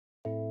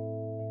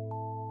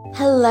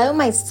Hello,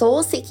 my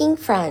soul seeking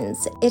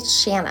friends. It's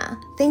Shanna.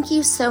 Thank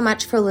you so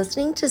much for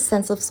listening to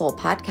Sense of Soul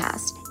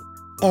podcast.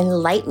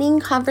 Enlightening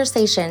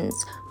conversations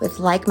with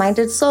like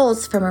minded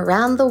souls from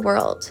around the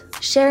world,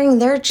 sharing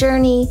their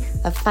journey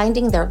of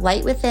finding their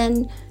light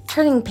within,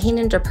 turning pain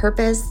into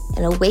purpose,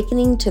 and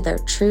awakening to their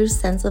true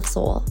sense of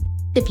soul.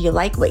 If you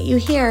like what you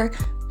hear,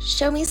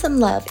 show me some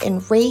love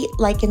and rate,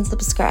 like, and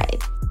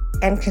subscribe.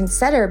 And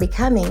consider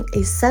becoming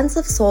a Sense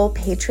of Soul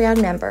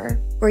Patreon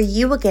member, where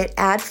you will get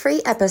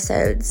ad-free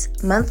episodes,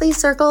 monthly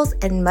circles,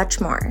 and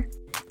much more.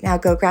 Now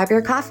go grab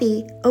your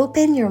coffee,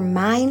 open your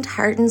mind,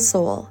 heart, and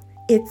soul.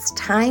 It's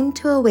time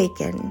to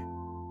awaken.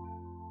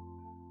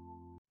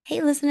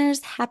 Hey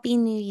listeners, Happy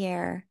New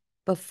Year.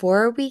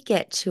 Before we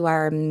get to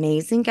our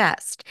amazing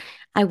guest,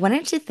 I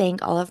wanted to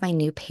thank all of my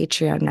new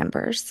Patreon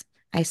members.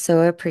 I so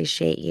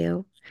appreciate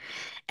you.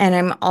 And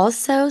I'm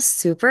also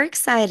super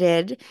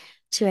excited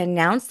to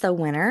announce the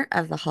winner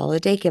of the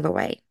holiday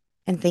giveaway.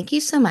 And thank you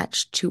so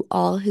much to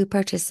all who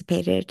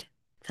participated.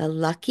 The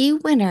lucky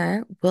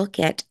winner will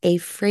get a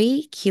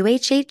free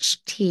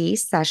QHHT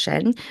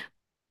session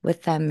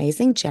with the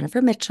amazing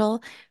Jennifer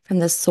Mitchell from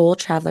the Soul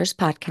Travelers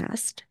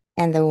podcast.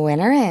 And the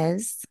winner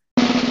is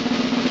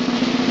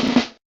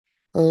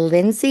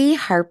Lindsay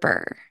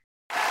Harper.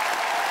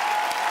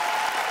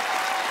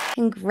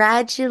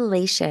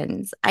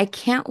 Congratulations. I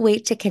can't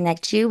wait to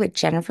connect you with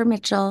Jennifer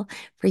Mitchell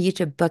for you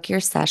to book your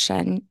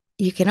session.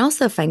 You can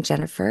also find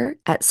Jennifer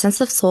at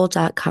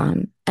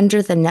senseofsoul.com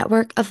under the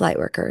Network of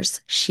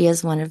Lightworkers. She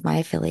is one of my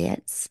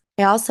affiliates.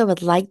 I also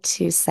would like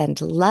to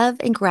send love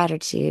and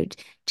gratitude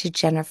to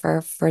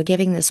Jennifer for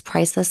giving this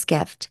priceless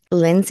gift.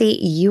 Lindsay,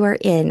 you are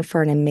in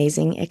for an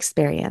amazing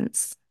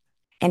experience.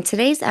 And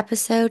today's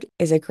episode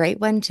is a great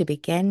one to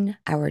begin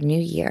our new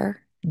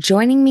year.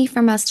 Joining me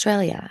from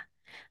Australia,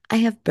 I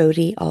have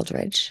Bodhi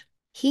Aldridge.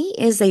 He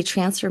is a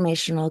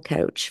transformational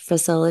coach,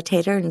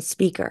 facilitator, and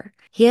speaker.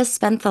 He has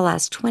spent the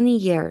last 20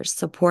 years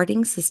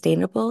supporting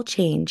sustainable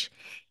change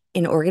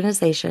in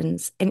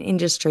organizations and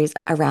industries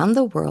around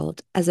the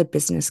world as a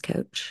business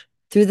coach.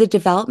 Through the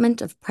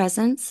development of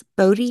presence,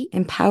 Bodhi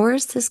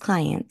empowers his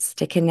clients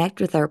to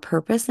connect with their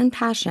purpose and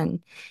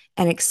passion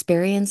and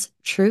experience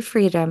true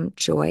freedom,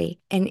 joy,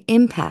 and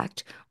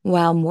impact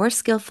while more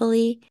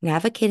skillfully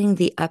navigating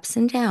the ups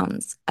and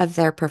downs of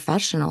their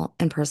professional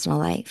and personal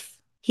life.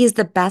 He is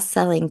the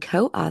best-selling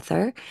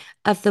co-author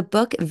of the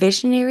book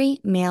Visionary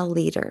Male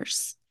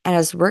Leaders and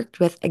has worked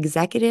with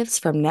executives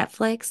from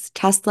Netflix,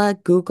 Tesla,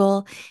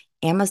 Google,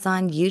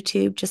 Amazon,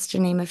 YouTube, just to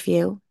name a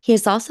few. He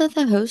is also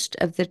the host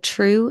of the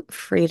True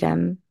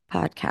Freedom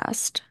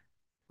podcast,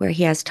 where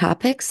he has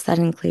topics that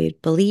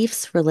include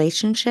beliefs,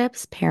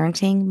 relationships,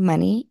 parenting,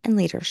 money, and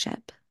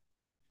leadership.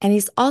 And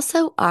he's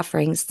also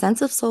offering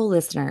Sense of Soul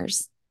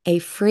listeners a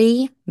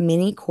free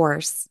mini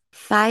course,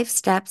 5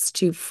 Steps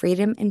to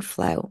Freedom and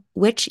Flow,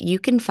 which you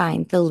can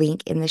find the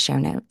link in the show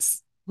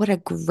notes. What a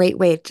great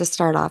way to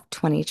start off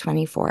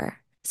 2024.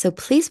 So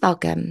please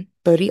welcome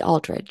Bodhi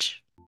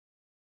Aldridge.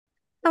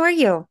 How are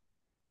you?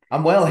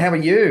 I'm well. How are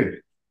you?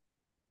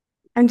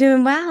 I'm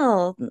doing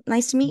well.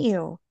 Nice to meet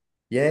you.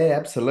 Yeah,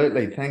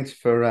 absolutely. Thanks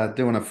for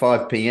doing a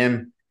 5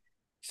 p.m.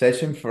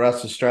 session for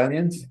us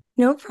Australians.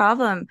 No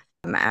problem.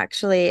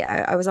 Actually,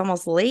 I was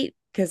almost late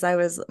because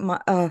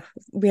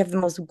we have the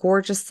most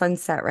gorgeous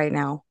sunset right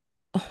now.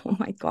 Oh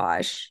my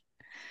gosh.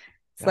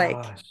 It's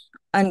like Gosh.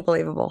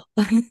 unbelievable.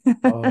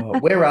 Oh,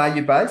 where are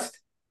you based?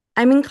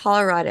 I'm in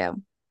Colorado.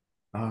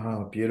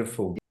 Oh,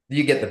 beautiful.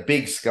 You get the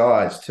big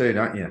skies too,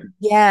 don't you?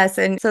 Yes,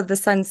 and so the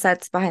sun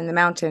sets behind the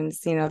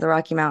mountains, the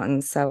Rocky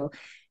Mountains. So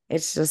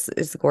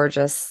it's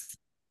gorgeous.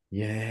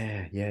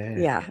 Yeah, yeah.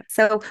 Yeah.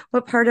 So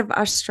what part of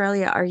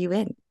Australia are you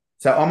in?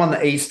 So I'm on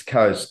the east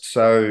coast,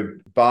 so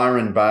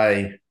Byron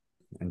Bay,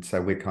 and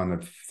so we're kind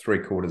of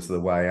three-quarters of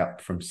the way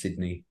up from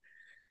Sydney.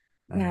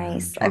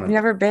 Nice. I've Trying to,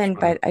 never been,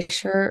 trying but I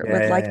sure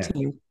would like yeah.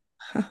 to.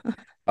 That'd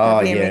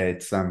Oh be yeah,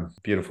 amazing. it's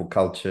beautiful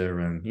culture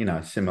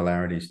and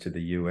similarities to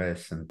the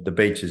US and the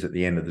beaches at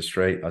the end of the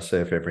street. I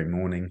surf every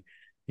morning,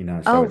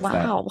 Oh, so it's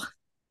wow.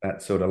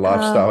 that sort of Uh,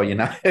 lifestyle.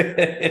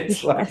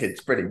 It's like yes.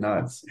 it's pretty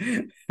nice.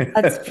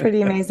 That's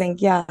pretty amazing.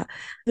 Yeah.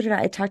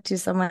 I talked to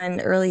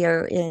someone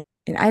earlier in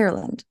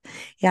Ireland.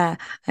 Yeah.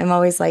 I'm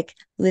always like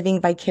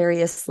living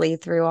vicariously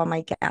through all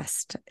my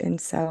guests.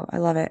 And so I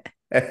love it.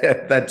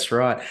 That's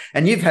right.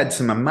 And you've had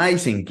some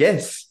amazing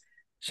guests,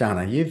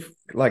 Shana. You've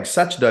like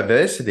such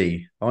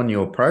diversity on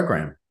your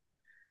program.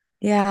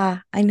 Yeah,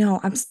 I know.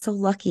 I'm so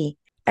lucky.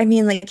 I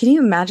mean, like, can you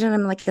imagine?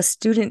 I'm like a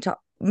student to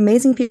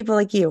amazing people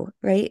like you,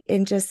 right?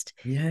 And just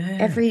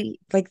Yeah.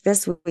 like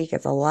this week,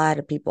 it's a lot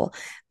of people,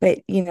 but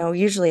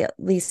usually at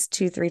least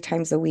 2, 3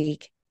 times a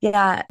week.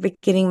 Yeah,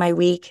 beginning my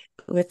week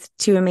with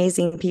two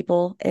amazing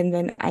people. And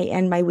then I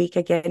end my week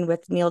again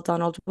with Neil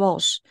Donald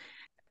Walsh,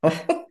 who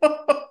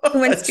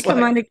wants to It's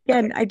come on like,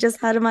 again. I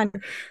just had him on.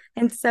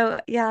 And so,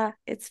 yeah,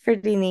 it's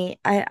pretty neat.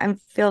 I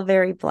feel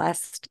very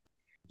blessed.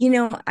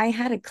 I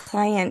had a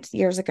client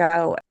years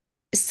ago.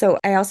 So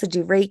I also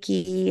do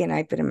Reiki, and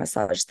I've been a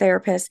massage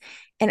therapist.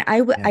 And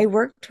Yeah. I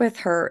worked with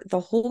her the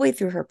whole way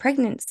through her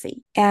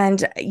pregnancy.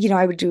 And,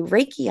 I would do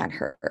Reiki on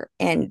her.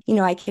 And,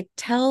 I could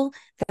tell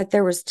that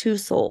there was two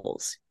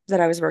souls that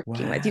I was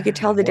working with. You could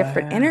tell Wow. the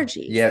different Wow.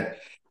 energies. Yeah.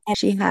 And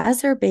she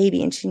has her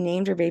baby, and she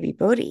named her baby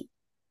Bodhi.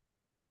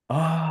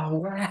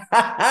 Oh,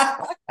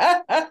 wow.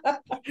 Of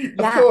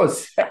Yeah.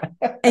 course.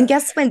 And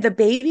guess when the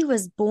baby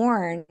was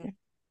born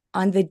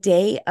on the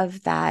day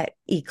of that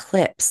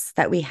eclipse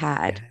that we Yeah.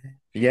 had.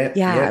 Yep.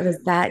 Yeah, it Yep.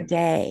 was that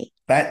day.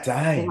 That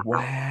day.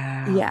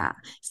 Wow. Wow. Yeah.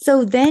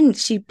 So then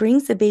she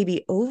brings the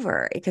baby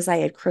over because I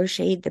had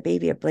crocheted the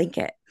baby a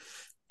blanket.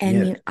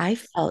 And Yep. I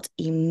felt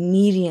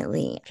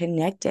immediately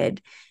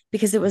connected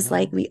because it was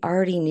like Oh, we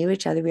already knew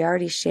each other. We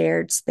already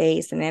shared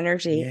space and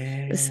energy.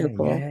 It was so yeah.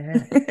 cool.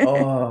 Yeah.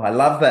 Oh, I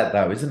love that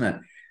though, isn't it?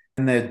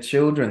 And the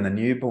children, the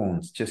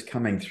newborns, just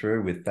coming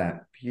through with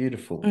that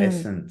beautiful Mm,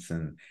 essence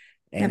and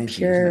that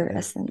energy, isn't it? pure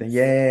essence.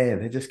 Yeah,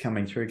 they're just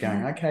coming through going,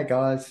 Yeah. okay,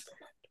 guys,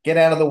 get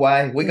out of the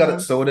way. We got it Yeah.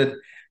 sorted.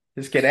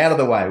 Just get out of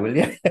the way, will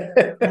you?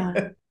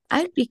 Yeah.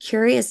 I'd be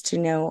curious to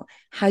know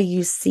how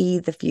you see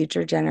the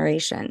future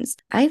generations.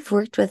 I've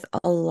worked with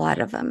a lot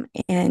of them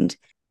and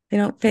they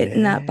don't fit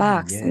in that Yeah,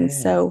 box. And yeah,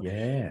 so,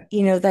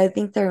 yeah, I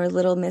think they're a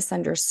little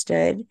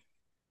misunderstood.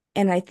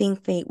 And I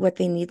think what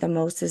they need the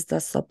most is the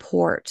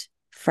support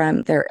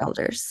from their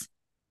elders.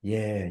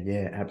 yeah,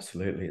 yeah,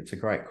 absolutely. It's a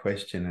great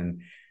question.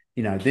 And,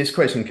 this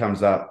question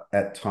comes up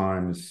at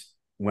times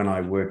when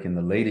I work in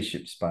the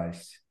leadership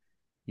space,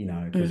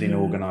 because in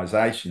Mm-hmm.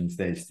 organizations,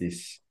 there's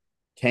this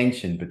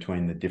tension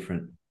between the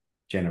different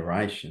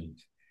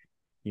generations.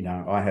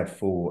 I have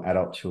 4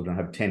 adult children,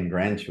 I have 10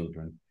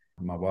 grandchildren.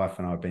 My wife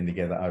and I have been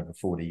together over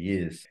 40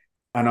 years.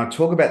 And I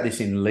talk about this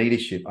in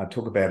leadership, I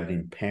talk about it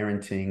in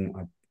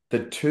parenting.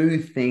 The two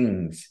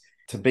things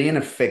to be an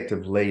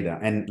effective leader,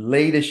 and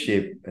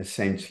leadership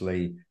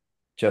essentially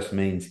just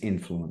means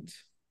influence.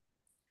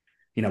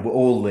 We're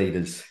all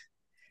leaders.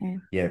 Okay.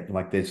 Yeah,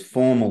 like there's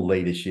formal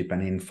leadership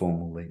and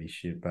informal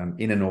leadership.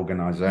 In an Mm-hmm.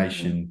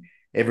 organization,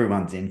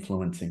 everyone's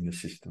influencing the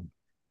system.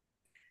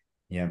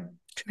 Yeah.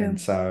 And True.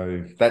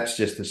 so that's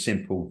just a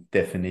simple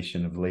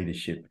definition of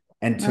leadership.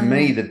 And to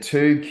me, Wow. the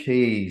two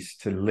keys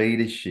to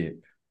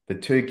leadership, the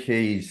two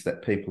keys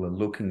that people are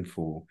looking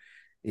for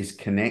is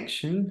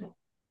connection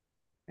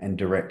and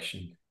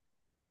direction.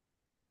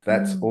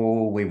 That's Mm.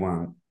 all we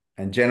want.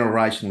 And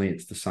generationally,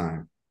 it's the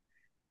same.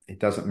 It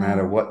doesn't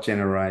matter Wow. what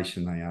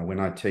generation they are. When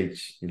I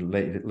teach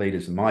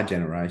leaders of my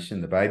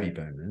generation, the baby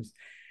boomers,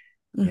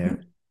 yeah,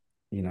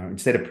 Mm-hmm.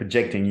 instead of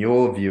projecting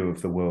your view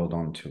of the world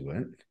onto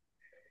it,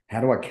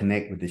 how do I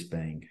connect with this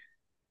being?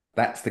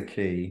 That's the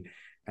key,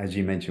 as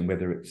you mentioned,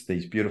 whether it's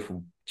these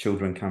beautiful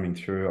children coming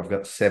through. I've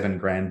got 7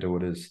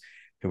 granddaughters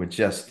who are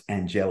just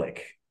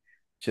angelic,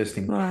 just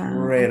Wow.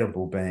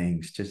 incredible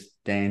beings, just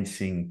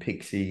dancing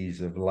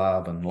pixies of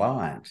love and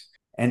light.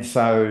 And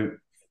so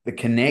the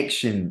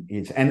connection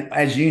is, and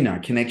as you know,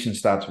 connection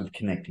starts with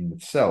connecting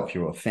with self,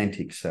 your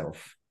authentic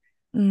self.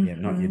 Yeah,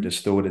 not your Mm-hmm.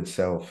 distorted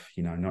self,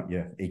 not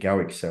your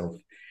egoic self.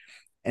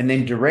 And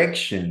then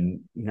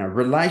direction,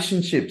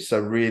 relationships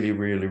are really,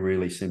 really,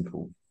 really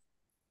simple.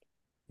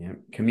 Yeah,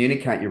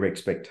 communicate your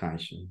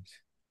expectations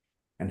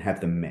and have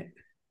them met.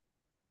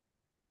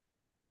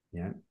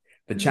 Yeah.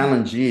 The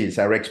challenge is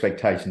our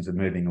expectations are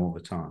moving all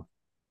the time.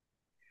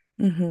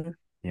 Mm-hmm.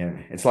 Yeah.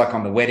 It's like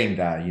on the wedding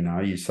day,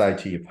 you say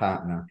to your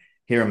partner,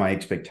 here are my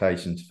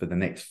expectations for the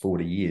next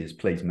 40 years.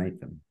 Please meet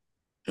them.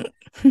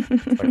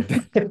 Like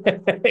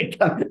it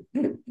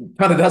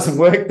kind of doesn't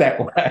work that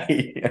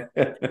way.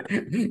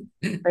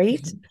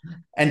 Right?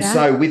 And Yeah.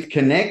 so with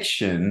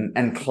connection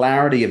and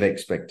clarity of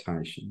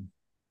expectation,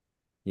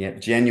 yeah,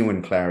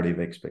 genuine clarity of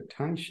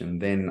expectation,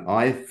 then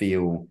I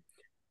feel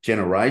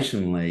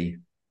generationally,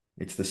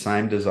 it's the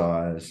same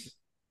desires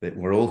that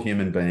we're all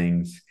human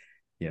beings.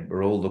 Yeah,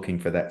 we're all looking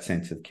for that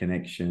sense of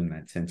connection,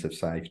 that sense of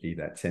safety,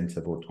 that sense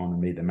of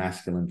autonomy, the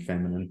masculine,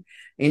 feminine.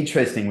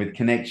 Interesting with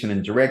connection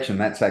and direction,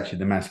 that's actually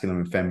the masculine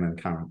and feminine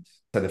currents.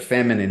 So the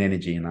feminine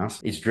energy in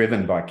us is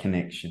driven by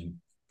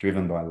connection,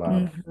 driven by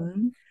love.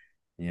 Mm-hmm.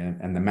 Yeah,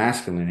 and the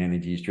masculine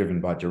energy is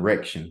driven by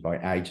direction,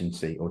 by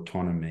agency,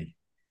 autonomy,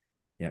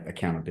 yeah,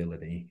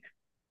 accountability.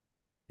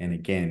 And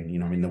again,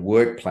 in the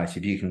workplace,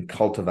 if you can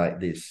cultivate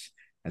this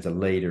as a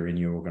leader in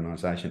your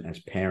organization, as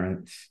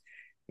parents,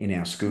 in our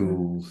Mm-hmm.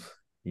 schools,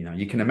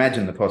 you can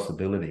imagine the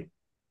possibility,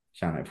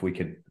 Shana, if we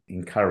could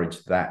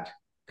encourage that.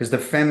 Because the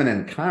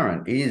feminine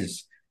current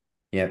is,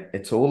 yeah,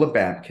 it's all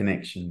about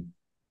connection.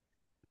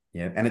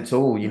 Yeah. And it's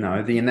all,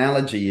 the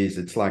analogy is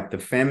it's like the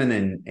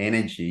feminine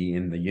energy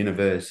in the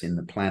universe, in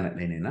the planet,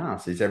 and in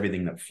us is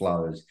everything that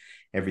flows,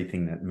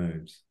 everything that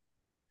moves.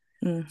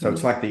 So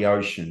it's Mm-hmm. like the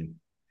ocean.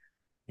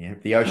 Yeah,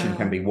 the ocean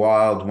can Wow. be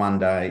wild one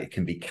day, it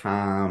can be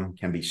calm,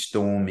 can be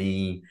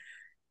stormy.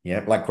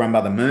 Yeah, like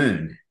Grandmother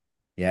Moon.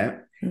 Yeah.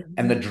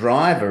 And the Mm-hmm.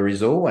 driver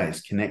is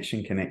always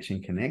connection,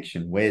 connection,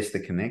 connection. Where's the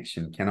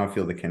connection? Can I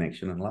feel the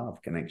connection and love?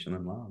 Connection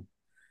and love.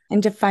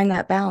 And to find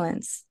that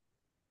balance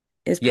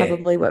is Yeah,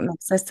 probably what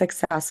makes a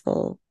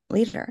successful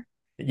leader.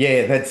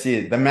 Yeah, that's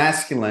it. The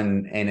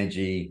masculine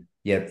energy,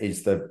 yeah,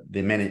 is the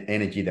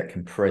energy that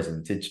can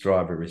present. Its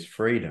driver is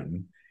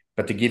freedom.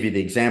 But to give you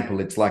the example,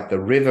 it's like the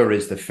river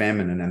is the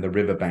feminine and the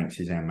riverbanks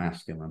is our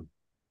masculine.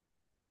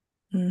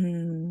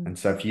 Mm, And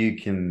so if you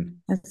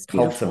can that's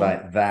beautiful.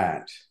 cultivate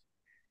that,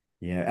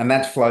 yeah, and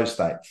that's flow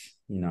states.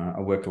 I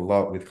work a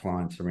lot with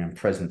clients around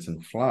presence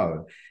and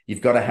flow.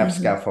 You've got to have Hmm.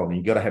 scaffolding,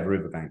 you've got to have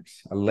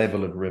riverbanks, a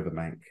level of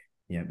riverbank.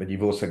 Yeah, but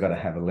you've also got to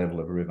have a level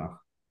of river.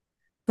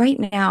 Right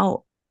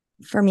now,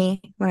 for me,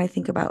 when I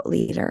think about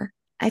leader,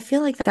 I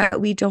feel like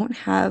that we don't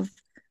have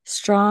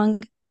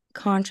strong,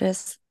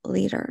 conscious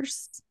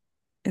leaders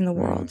in the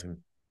world. Mm.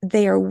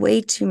 They are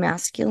way too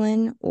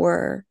masculine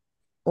or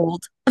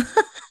old.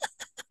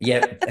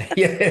 Yeah,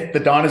 yeah, the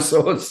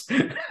dinosaurs,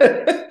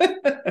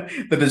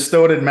 the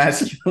distorted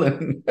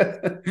masculine.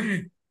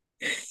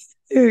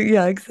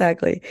 Yeah,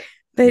 exactly.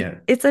 But Yeah.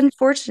 it's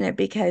unfortunate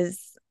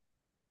because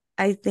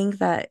I think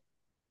that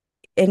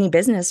any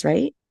business,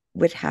 right,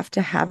 would have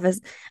to have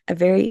a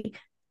very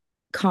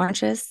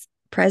conscious,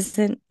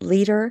 present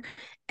leader.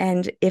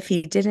 And if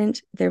he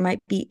didn't, there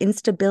might be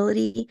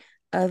instability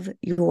of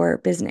your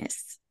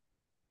business.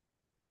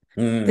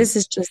 Mm. This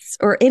is just,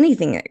 or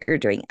anything that you're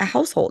doing, a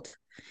household.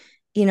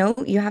 You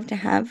have to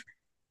have,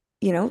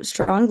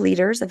 strong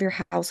leaders of your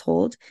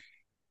household,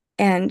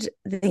 and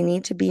they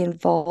need to be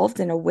involved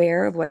and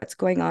aware of what's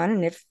going on.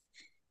 And if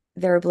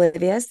they're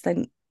oblivious,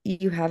 then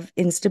you have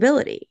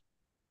instability.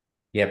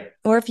 Yep.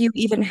 Or if you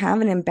even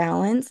have an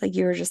imbalance, like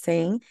you were just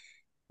saying,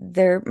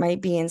 there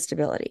might be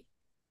instability.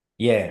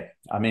 Yeah.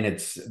 I mean,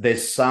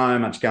 there's so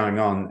much going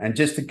on. And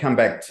just to come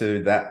back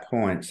to that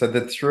point, so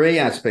the three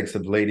aspects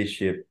of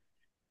leadership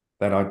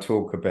that I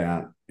talk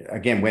about,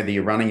 again, whether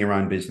you're running your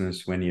own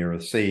business, when you're a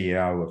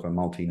CEO of a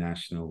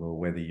multinational, or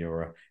whether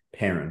you're a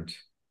parent,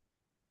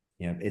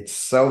 it's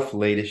self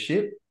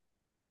leadership,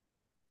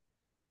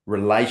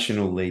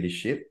 relational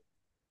leadership,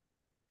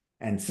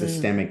 and Mm.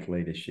 systemic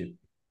leadership.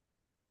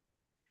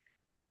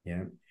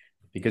 Yeah.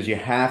 Because you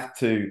have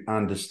to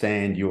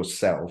understand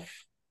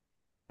yourself,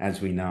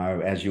 as we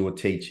know, as your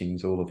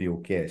teachings, all of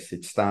your guests.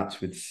 It starts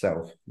with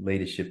self,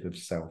 leadership of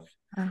self.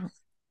 Wow.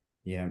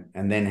 Yeah.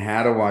 And then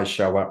how do I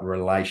show up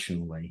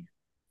relationally?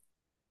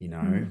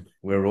 Mm.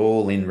 We're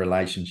all in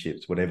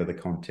relationships, whatever the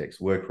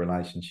context, work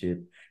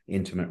relationship,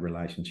 intimate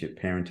relationship,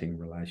 parenting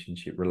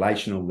relationship.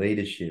 Relational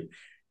leadership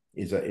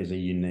is a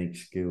unique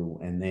skill.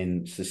 And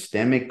then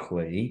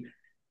systemically,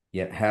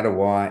 yeah, how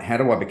do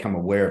I become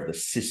aware of the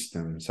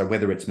system? So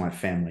whether it's my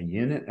family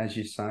unit, as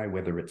you say,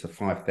 whether it's a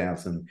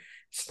 5,000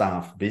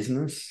 staff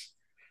business,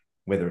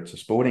 whether it's a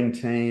sporting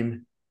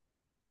team,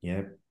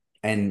 yeah.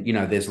 And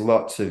there's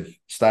lots of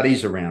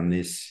studies around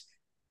this.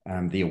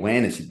 The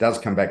awareness, it does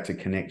come back to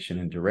connection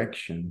and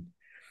direction.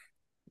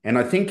 And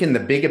I think in the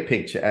bigger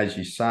picture, as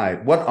you say,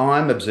 what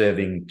I'm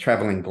observing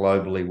traveling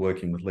globally,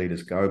 working with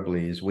leaders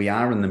globally, is we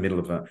are in the middle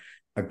of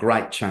a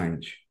great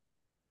change.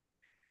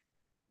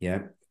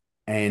 Yeah.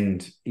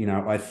 And,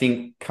 I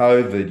think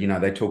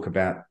COVID, they talk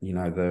about,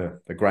 the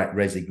great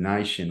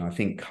resignation. I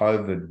think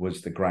COVID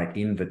was the great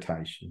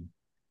invitation.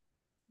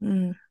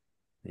 Mm.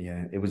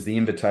 Yeah. It was the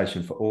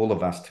invitation for all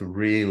of us to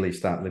really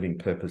start living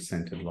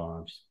purpose-centered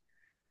lives,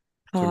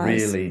 to Pause.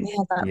 really,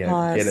 Yeah, that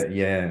yeah, get pause. it.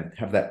 Yeah.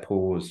 Have that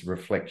pause,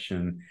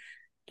 reflection,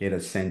 get a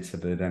sense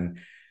of it. And,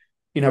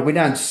 we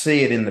don't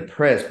see it in the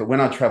press, but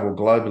when I travel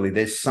globally,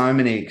 there's so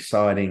many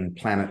exciting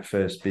planet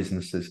first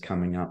businesses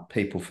coming up,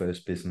 people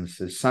first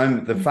businesses. So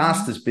the Mhm.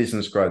 fastest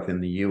business growth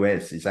in the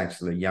US is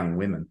actually young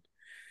women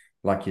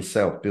like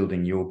yourself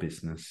building your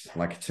business.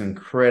 Like it's an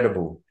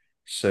incredible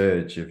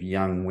surge of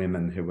young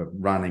women who are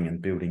running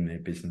and building their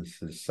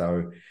businesses.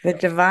 So The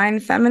divine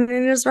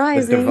feminine is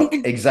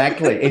rising.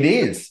 exactly, it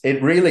is.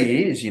 It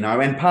really is,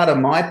 and part of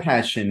my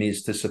passion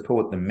is to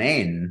support the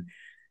men,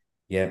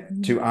 yeah,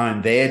 to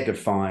own their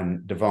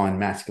divine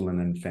masculine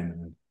and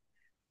feminine.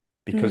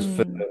 Because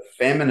for Mm. the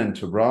feminine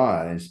to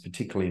rise,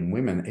 particularly in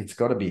women, it's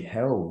got to be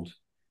held,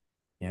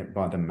 yeah,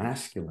 by the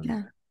masculine.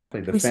 Yeah,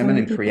 The from so many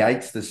feminine people.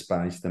 creates the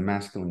space, the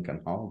masculine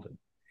can hold it.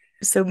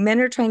 So men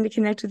are trying to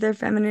connect with their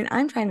feminine.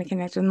 I'm trying to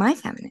connect with my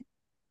feminine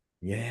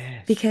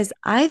Yes. because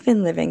I've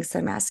been living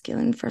so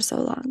masculine for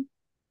so long.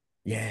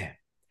 Yeah.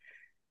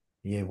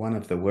 Yeah. One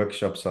of the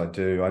workshops I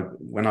do,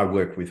 when I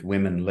work with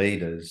women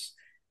leaders,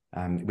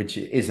 which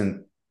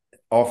isn't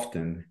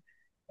often,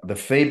 the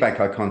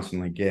feedback I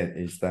constantly get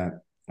is that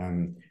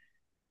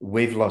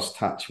we've lost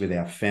touch with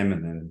our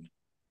feminine.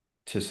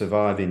 To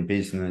survive in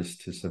business,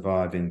 to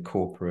survive in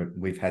corporate,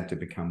 we've had to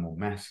become more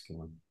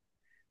masculine.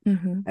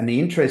 Hmm. And the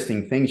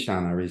interesting thing,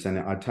 Shana, is, and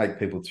I take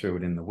people through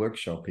it in the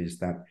workshop, is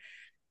that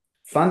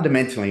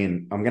fundamentally,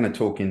 and I'm going to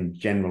talk in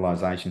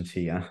generalizations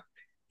here.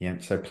 Yeah.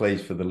 So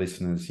please, for the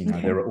listeners,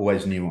 Okay. there are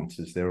always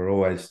nuances, there are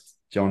always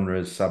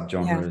genres, Yeah.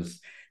 subgenres.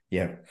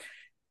 Yeah.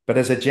 But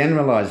as a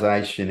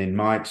generalization, in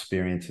my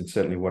experience, and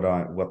certainly what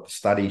the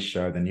studies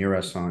show, the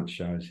neuroscience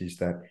shows, is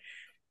that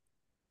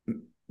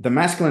the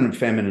masculine and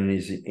feminine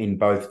is in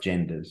both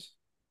genders.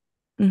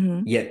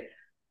 Hmm. Yet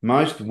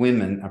most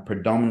women are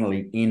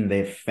predominantly in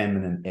their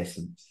feminine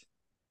essence,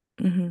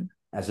 Hmm.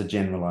 as a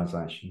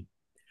generalization.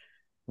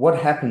 what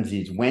happens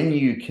is when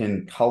you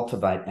can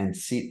cultivate and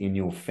sit in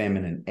your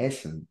feminine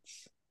essence,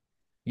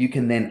 you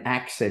can then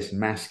access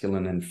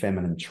masculine and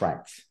feminine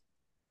traits.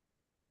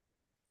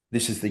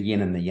 This is the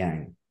yin and the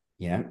yang.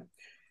 Yeah.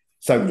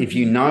 So if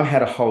you know how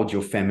to hold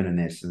your feminine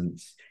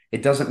essence,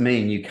 it doesn't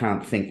mean you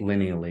can't think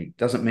linearly. It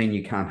doesn't mean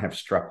you can't have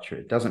structure.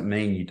 It doesn't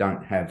mean you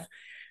don't have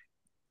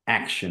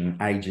action,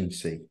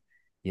 agency.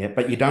 Yeah.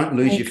 But you don't I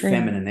lose your agree.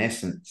 feminine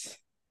essence.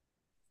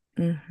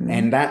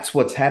 And that's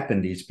what's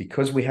happened is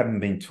because we haven't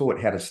been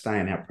taught how to stay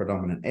in our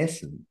predominant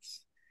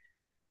essence,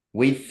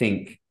 we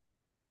think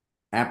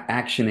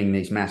actioning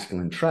these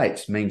masculine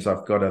traits means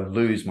I've got to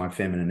lose my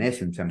feminine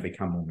essence and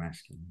become more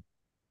masculine.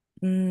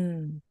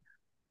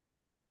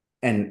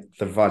 And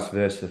the vice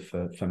versa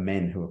for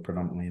men who are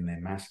predominantly in their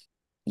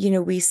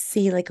masculine. We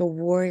see like a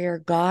warrior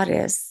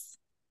goddess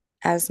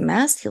as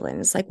masculine.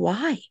 It's like,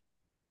 why?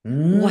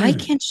 Why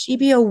can't she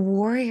be a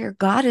warrior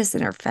goddess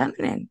in her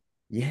feminine?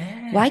 Why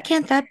Yeah.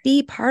 can't that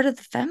be part of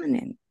the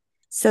feminine?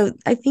 So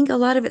I think a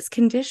lot of it's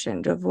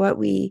conditioned of what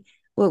we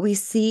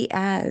see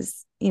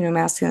as,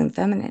 masculine and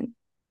feminine.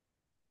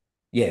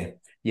 Yeah.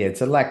 Yeah.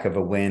 It's a lack of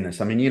awareness.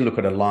 I mean, you look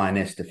at a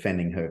lioness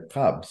defending her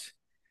cubs.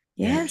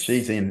 Yeah,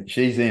 she's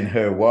Yes. in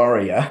her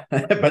warrior,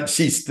 but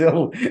she's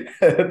still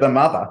the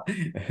mother.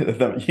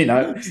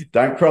 Yes.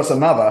 Don't cross a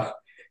mother.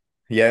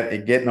 Yeah,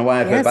 get in the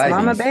way of her Yes,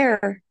 Mama babies.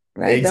 Bear,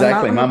 right? The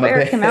Exactly, Mama Mama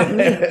Bear came out in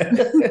me.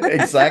 Bear.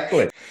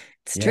 Exactly.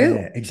 It's true.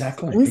 Yeah,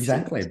 exactly,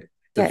 exactly. Instinct.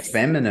 The Yes.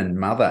 feminine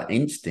mother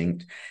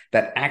instinct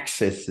that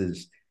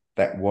accesses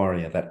that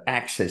warrior, that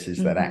accesses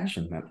that Hmm.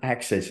 action, that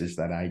accesses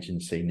that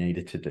agency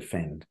needed to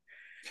defend.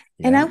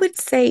 And Yeah, I would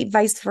say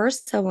vice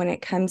versa when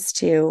it comes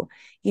to,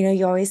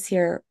 you always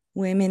hear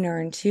women are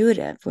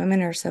intuitive.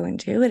 Women are so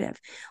intuitive.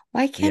 yeah,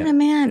 Why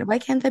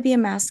can't that be a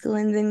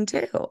masculine thing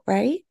too,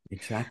 right? A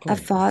exactly,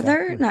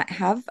 father exactly. not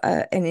have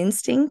an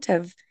instinct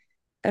of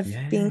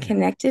being Yeah.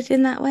 connected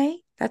in that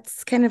way?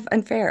 That's kind of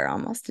unfair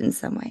almost in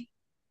some way.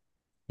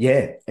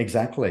 Yeah,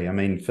 exactly. I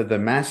mean, for the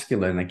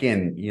masculine,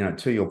 again,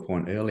 to your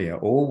point earlier,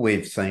 all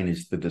we've seen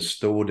is the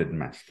distorted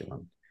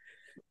masculine.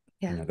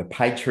 Yeah. The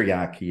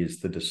patriarchy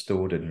is the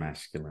distorted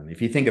masculine.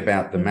 If you think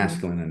about the Hmm.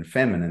 masculine and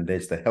feminine,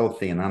 there's the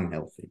healthy and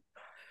unhealthy,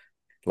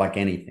 like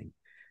anything.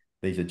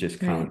 These are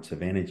just Right. currents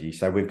of energy.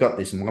 So we've got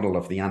this model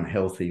of the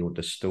unhealthy or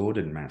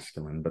distorted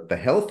masculine, but the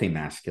healthy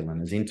masculine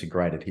has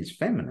integrated his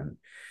feminine.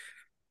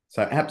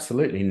 So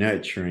absolutely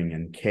nurturing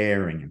and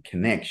caring and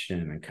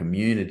connection and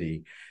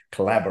community, Hmm.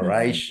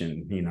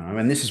 collaboration,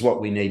 and this is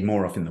what we need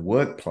more of in the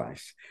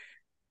workplace.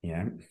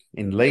 In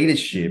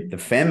leadership, the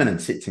Hmm. feminine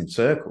sits in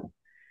circle.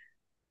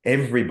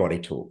 Everybody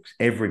talks,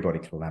 everybody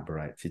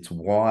collaborates. It's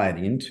wired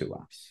into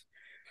us.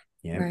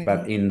 Yeah. But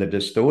Right. in the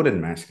distorted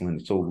masculine,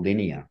 it's all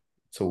linear.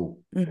 It's all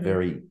Hmm.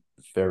 very,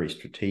 very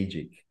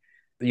strategic.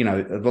 A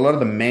lot of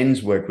the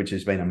men's work, which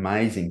has been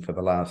amazing for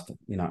the last,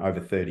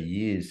 over 30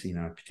 years,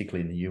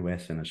 particularly in the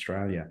US and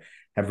Australia,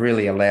 have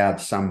really allowed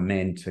some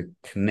men to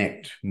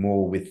connect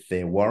more with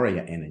their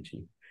warrior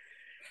energy.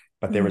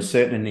 But there are Mm.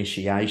 certain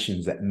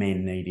initiations that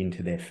men need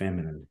into their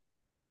feminine.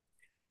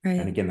 And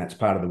Right. again, that's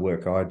part of the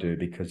work I do,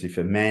 because if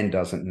a man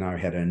doesn't know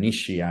how to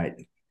initiate,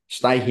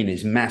 stay in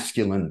his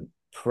masculine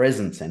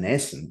presence and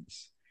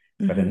essence,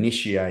 but Hmm.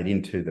 initiate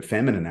into the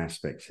feminine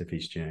aspects of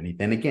his journey,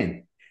 then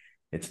again,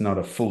 it's not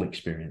a full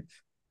experience.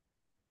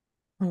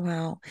 Oh,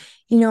 wow.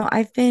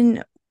 I've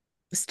been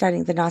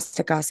studying the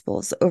Gnostic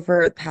Gospels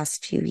over the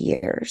past few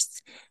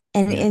years.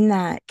 And Yeah. in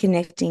that,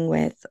 connecting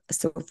with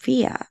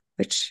Sophia,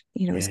 which,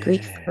 is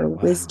Greek Yeah. for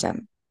Wow.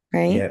 wisdom,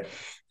 right? Yeah.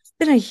 It's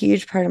been a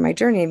huge part of my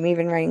journey. I'm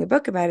even writing a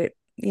book about it,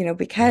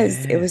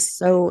 because it Yeah. was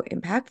so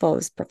impactful. It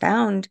was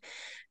profound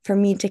for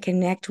me to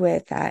connect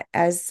with that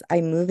as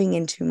I'm moving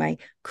into my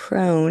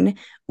crone,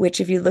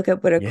 which, if you look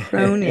up what a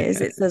crone is,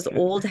 Yeah. it says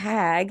old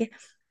hag.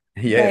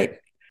 But Yeah.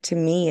 to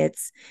me,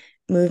 it's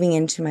moving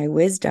into my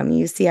wisdom.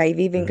 You see, I've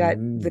even got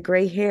the Mm.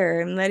 gray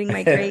hair. I'm letting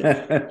my gray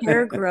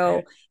hair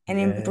grow and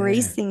Yeah.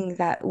 embracing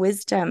that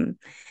wisdom.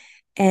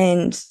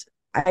 And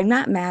I'm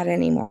not mad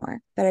anymore.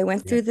 But I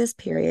went Yeah. through this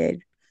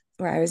period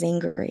where I was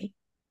angry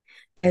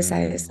as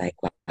I was Mm. like,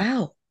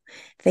 wow,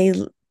 they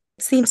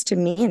seems to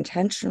me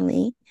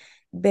intentionally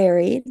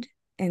buried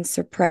and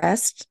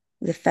suppressed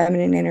the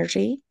feminine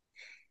energy,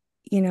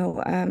 in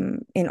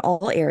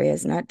all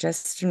areas, not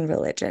just in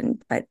religion,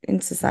 but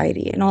in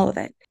society and all Mm. of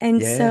it.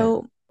 And Yeah.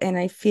 so, and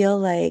I feel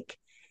like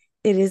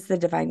it is the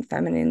divine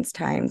feminine's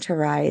time to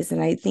rise.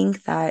 And I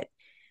think that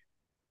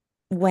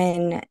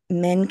when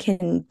men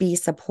can be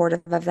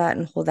supportive of that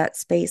and hold that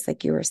space,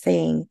 like you were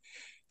saying,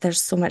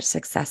 there's so much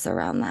success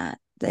around that.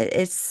 That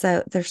it's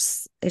so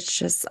it's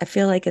just, I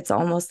feel like it's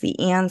almost the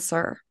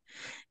answer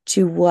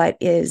to what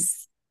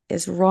is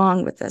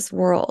wrong with this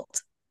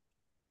world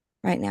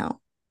right now.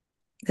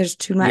 There's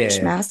too much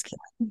Yeah.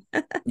 masculine,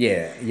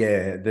 Yeah,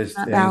 yeah. There's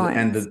not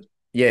and balanced. the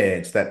yeah,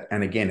 it's that,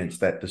 and again, it's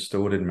that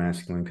distorted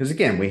masculine. Because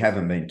again, we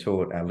haven't been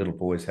taught, our little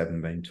boys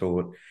haven't been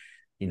taught,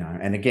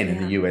 and again, in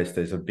the Yeah. US,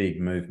 there's a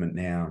big movement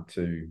now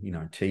to,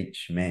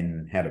 teach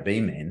men how to be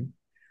men.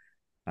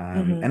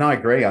 Hmm. And I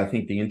agree. I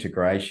think the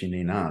integration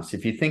in us,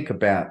 if you think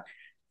about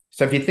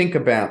So if you think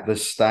about the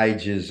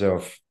stages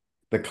of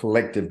the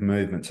collective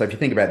movement, so if you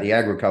think about the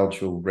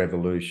agricultural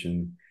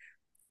revolution,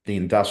 the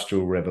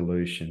industrial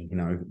revolution,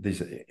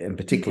 these, and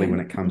particularly when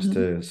it comes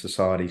to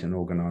societies and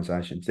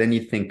organizations, then you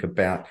think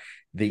about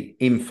the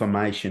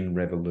information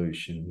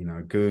revolution,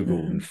 Google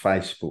and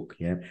Facebook.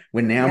 Yeah.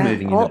 We're now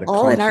moving into the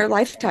all in our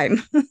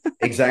lifetime.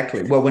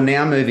 Exactly. Well, we're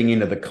now moving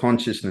into the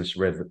consciousness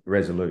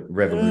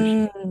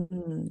revolution.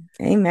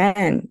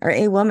 Amen. Or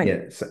a woman.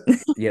 Yeah. So,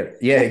 yeah,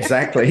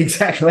 exactly.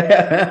 Exactly.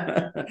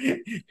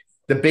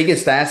 The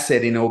biggest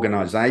asset in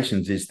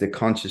organizations is the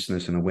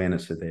consciousness and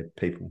awareness of their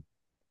people.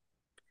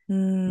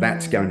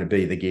 That's going to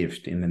be the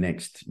gift in the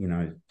next,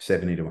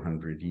 70 to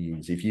 100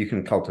 years. If you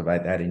can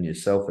cultivate that in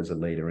yourself as a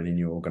leader and in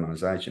your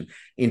organization,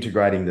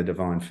 integrating the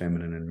divine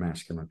feminine and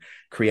masculine,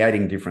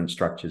 creating different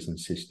structures and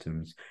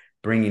systems,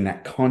 bringing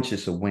that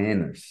conscious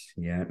awareness,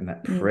 and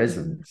that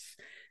presence,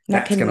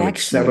 that's going to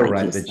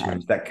accelerate the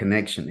change, that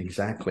connection.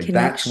 Exactly.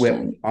 That's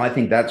where I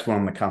think that's what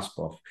I'm on the cusp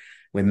of.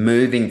 We're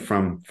moving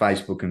from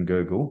Facebook and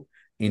Google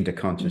into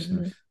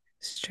consciousness.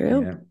 It's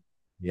true.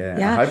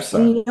 Yeah, I hope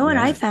so. And what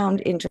I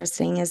found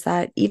interesting is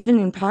that even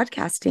in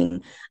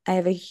podcasting, I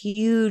have a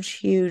huge,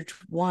 huge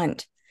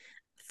want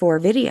for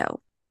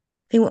video.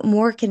 They want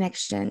more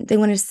connection. They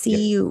want to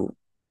see you.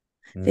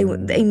 They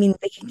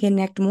can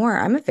connect more.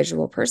 I'm a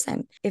visual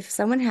person. If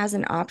someone has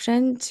an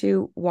option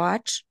to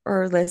watch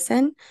or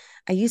listen,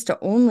 I used to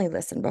only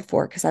listen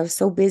before because I was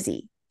so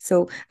busy.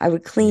 So I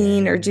would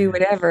clean or do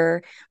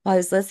whatever while I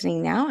was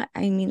listening. Now,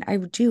 I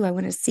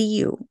want to see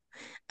you.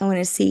 I want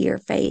to see your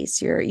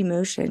face, your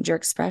emotions, your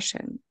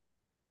expression.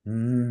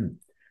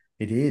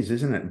 It is,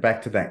 isn't it?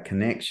 Back to that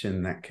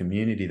connection, that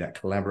community, that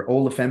collaborate,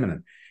 all the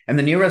feminine. And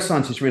the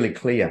neuroscience is really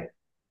clear,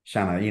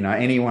 Shanna.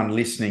 Anyone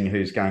listening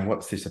who's going,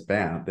 what's this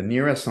about? The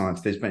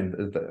neuroscience, there's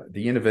been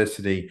the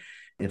University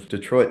of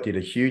Detroit did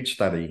a huge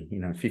study,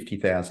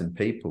 50,000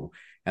 people,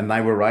 and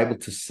they were able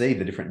to see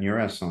the different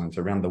neuroscience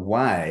around the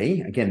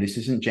way, again, this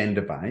isn't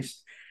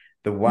gender-based,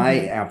 the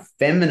way our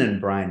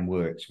feminine brain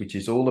works, which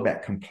is all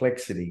about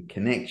complexity,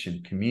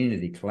 connection,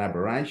 community,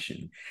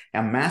 collaboration.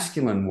 Our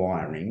masculine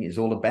wiring is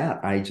all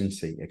about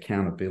agency,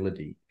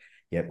 accountability,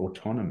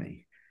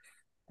 autonomy.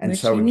 And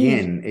so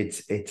again,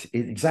 it's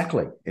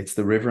exactly, it's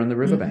the river and the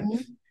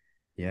riverbanks.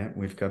 Yeah,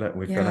 we've got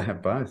to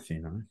have both,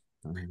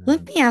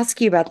 Let me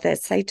ask you about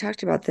this. I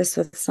talked about this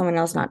with someone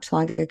else not too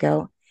long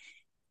ago,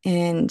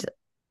 and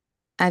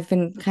I've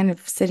been kind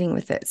of sitting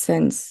with it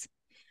since.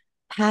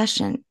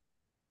 Passion,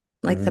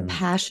 like the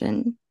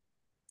passion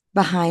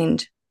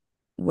behind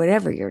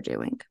whatever you're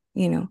doing,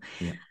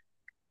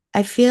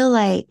 I feel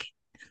like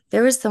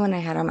there was someone I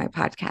had on my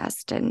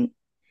podcast, and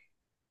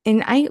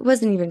I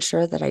wasn't even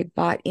sure that I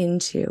bought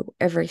into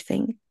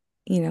everything,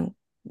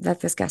 that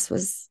this guest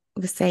was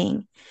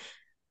saying,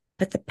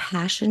 but the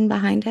passion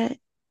behind it,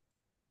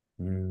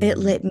 it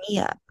lit me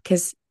up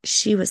because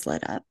she was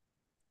lit up.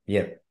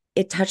 Yep.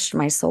 It touched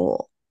my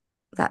soul,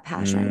 that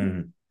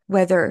passion,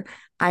 whether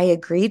I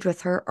agreed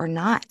with her or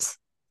not.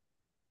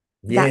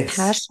 That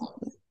passion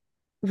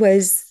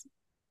was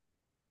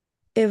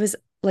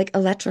like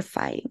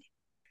electrifying.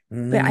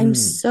 But I'm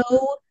so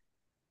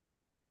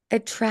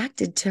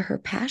attracted to her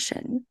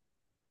passion.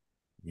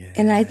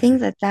 And I think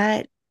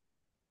that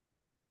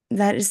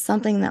is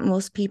something that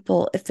most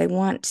people, if they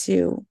want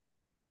to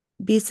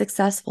be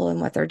successful in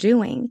what they're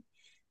doing,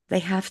 they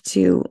have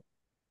to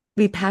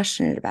be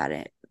passionate about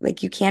it.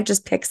 Like, you can't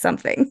just pick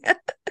something.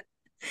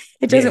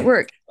 It doesn't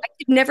work. I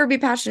could never be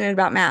passionate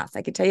about math.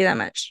 I could tell you that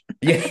much.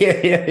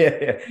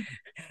 Yeah.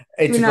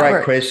 It's a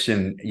great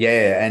question.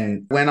 Yeah.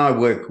 And when I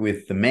work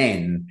with the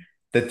men,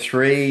 the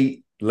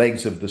three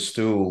legs of the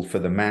stool for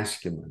the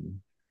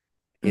masculine,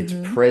 it's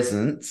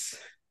presence,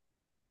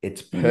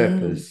 it's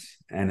purpose,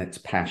 and it's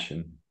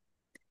passion.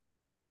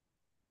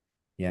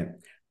 Yeah.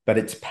 But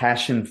it's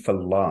passion for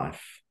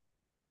life.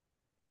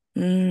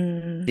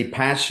 The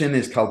passion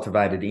is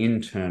cultivated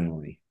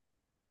internally.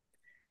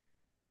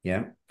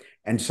 Yeah.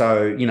 And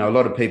so, a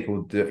lot of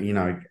people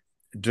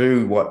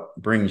do what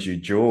brings you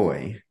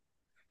joy.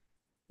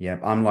 Yeah.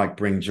 I'm like,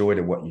 bring joy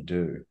to what you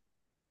do.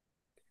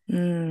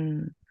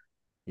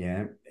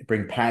 Yeah.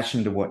 Bring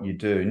passion to what you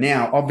do.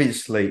 Now,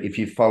 obviously, if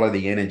you follow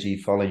the energy,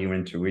 follow your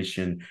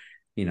intuition,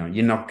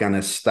 you're not going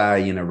to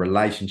stay in a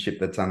relationship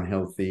that's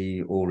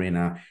unhealthy or in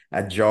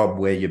a job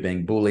where you're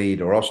being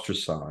bullied or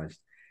ostracized.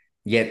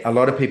 Yet a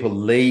lot of people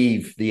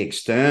leave the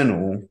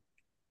external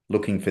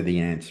looking for the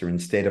answer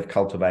instead of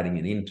cultivating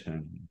it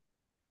internally.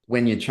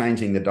 When you're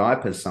changing the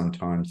diapers,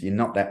 sometimes you're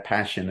not that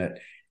passionate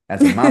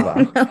as a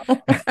mother,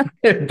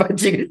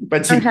 but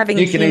you having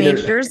you can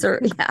teenagers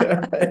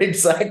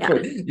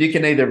exactly. You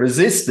can either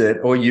resist it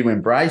or you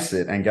embrace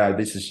it and go,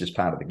 this is just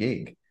part of the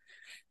gig.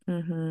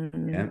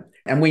 Yeah.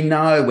 And we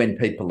know when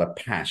people are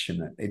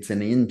passionate, it's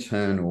an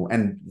internal,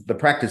 and the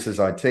practices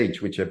I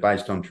teach, which are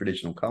based on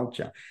traditional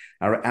culture,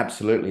 are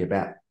absolutely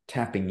about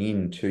tapping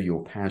into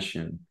your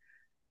passion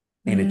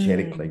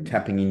energetically,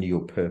 tapping into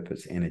your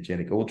purpose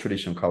energetic. All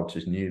traditional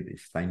cultures knew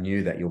this. They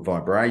knew that your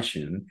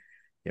vibration,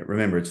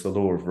 remember, it's the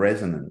law of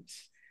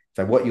resonance.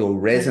 So what you're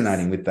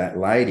resonating Yes. with that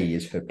lady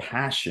is her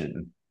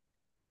passion,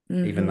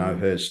 even though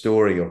Mm-hmm. her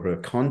story or her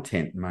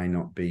content may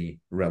not be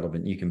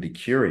relevant. You can be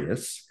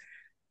curious,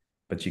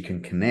 but you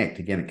can connect.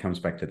 Again, it comes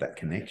back to that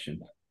connection.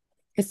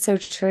 It's so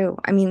true.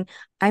 I mean,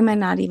 I might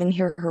not even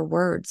hear her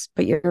words,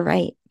 but you're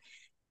right.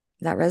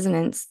 That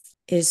resonance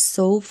is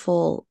so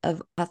full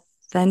of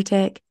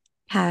authentic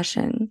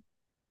passion,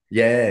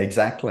 Yeah,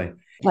 exactly.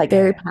 like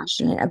very Yeah.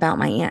 passionate about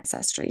my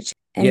ancestry.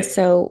 And Yep.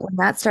 so when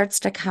that starts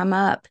to come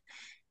up,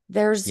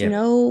 there's Yep.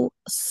 no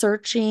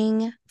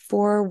searching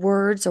for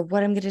words or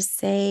what I'm going to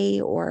say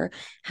or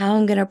how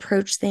I'm going to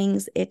approach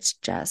things. It's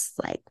just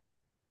like,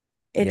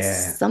 it's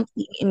Yeah.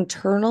 something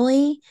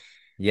internally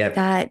Yep.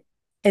 that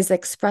is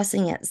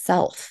expressing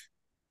itself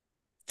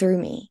through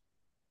me.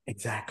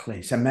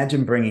 Exactly. So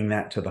imagine bringing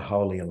that to the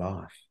whole of your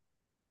life.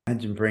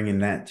 Imagine bringing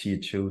that to your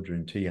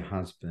children, to your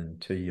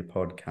husband, to your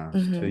podcast, to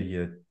Mhm.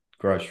 your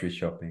grocery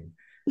shopping,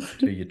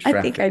 to your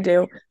I think I traffic.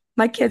 do.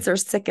 My kids are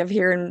sick of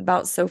hearing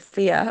about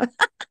Sophia.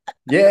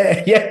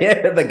 Yeah, yeah,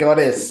 yeah. The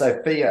goddess,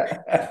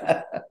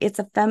 Sophia. It's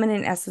a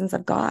feminine essence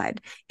of God.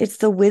 It's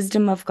the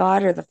wisdom of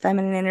God or the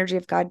feminine energy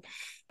of God.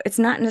 It's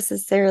not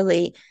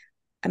necessarily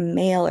a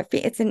male or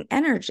female. It's an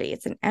energy.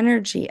 It's an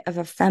energy of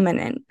a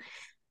feminine.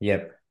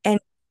 Yep. And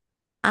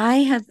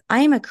I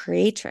am a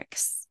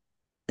creatrix.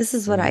 This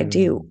is what I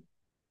do,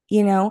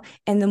 Mm,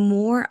 and the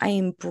more I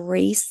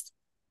embrace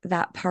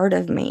that part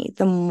of me,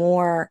 the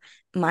more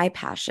my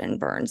passion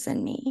burns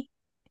in me.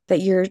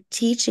 That you're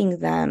teaching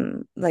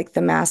them, like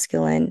the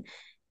masculine,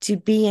 to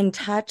be in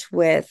touch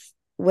with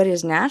what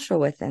is natural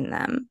within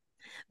them,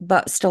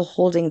 but still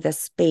holding the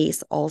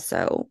space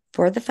also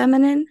for the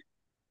feminine.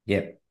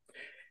 yep.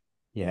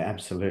 Yeah,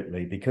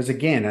 absolutely. Because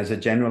again, as a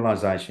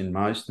generalization,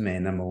 most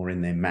men are more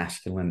in their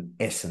masculine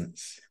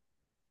essence.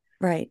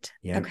 Right.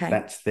 Yeah, Okay.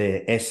 that's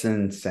their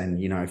essence.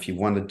 And if you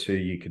wanted to,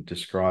 you could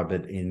describe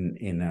it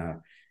in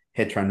a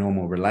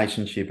heteronormal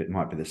relationship. It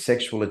might be the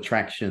sexual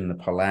attraction, the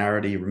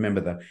polarity.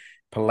 Remember the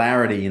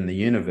polarity in the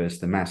universe,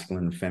 the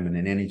masculine and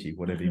feminine energy,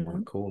 whatever you want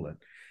to Mhm. call it.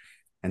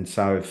 And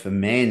so for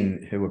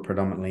men who are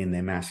predominantly in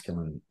their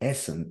masculine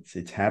essence,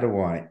 it's how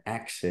do I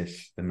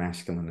access the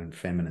masculine and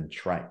feminine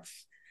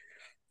traits?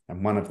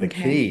 And one of the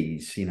Okay.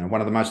 keys,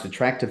 one of the most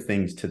attractive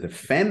things to the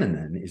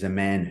feminine is a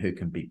man who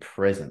can be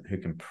present, who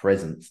can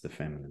presence the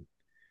feminine.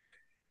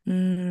 Yeah.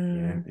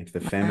 Mm, If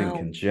the feminine wow.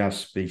 can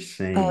just be Oh,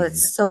 seen.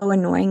 it's so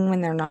annoying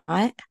when they're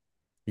not.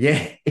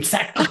 Yeah,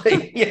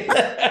 exactly.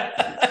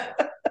 Yeah.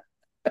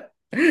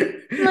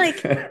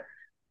 Like,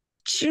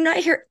 did you not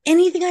hear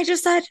anything I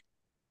just said?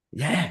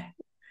 Yeah.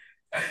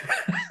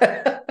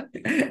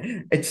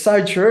 It's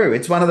so true.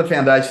 It's one of the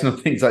foundational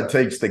things I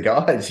teach the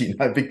guys,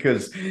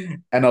 because,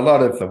 and a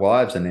lot of the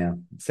wives are now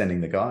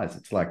sending the guys.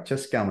 It's like,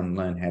 just go and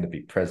learn how to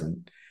be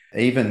present,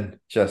 even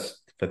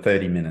just for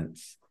 30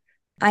 minutes.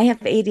 I have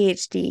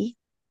ADHD.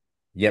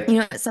 Yep.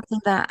 It's something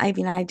that I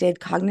did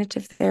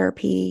cognitive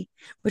therapy,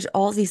 which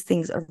all these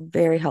things are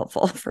very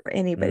helpful for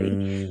anybody.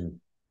 Mm,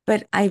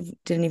 But I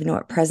didn't even know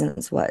what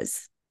presence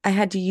was. I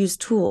had to use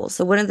tools.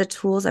 So one of the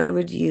tools I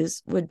would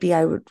use would be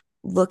I would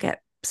look at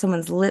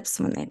someone's lips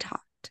when they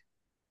talked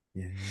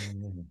yeah.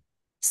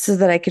 so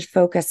that I could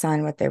focus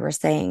on what they were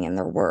saying and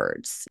their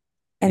words.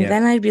 And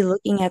then Yep. I'd be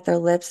looking at their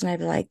lips and I'd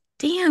be like,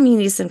 damn, you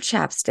need some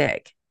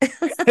chapstick.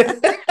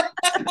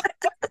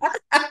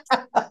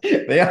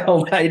 The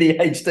old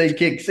ADHD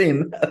kicks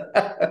in.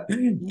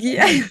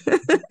 Yeah.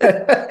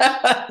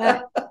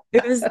 That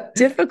it was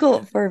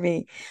difficult for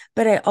me.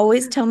 But I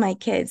always tell my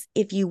kids,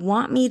 if you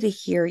want me to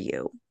hear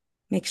you,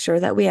 make sure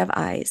that we have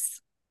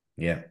eyes.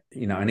 Yeah.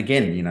 And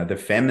again, the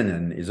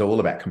feminine is all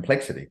about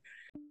complexity.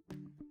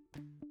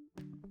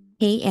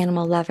 Hey,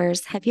 animal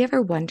lovers, have you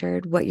ever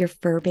wondered what your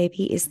fur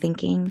baby is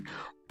thinking?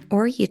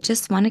 Or you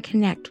just want to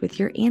connect with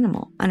your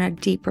animal on a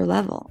deeper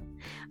level?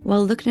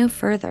 Well, look no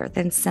further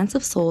than Sense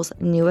of Soul's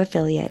new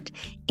affiliate,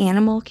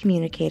 animal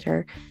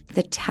communicator,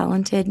 the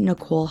talented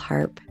Nicole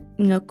Harp.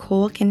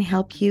 Nicole can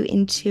help you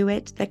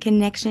intuit the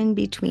connection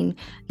between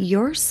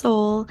your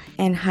soul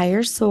and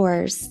higher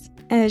source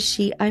as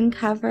she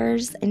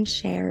uncovers and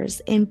shares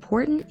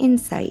important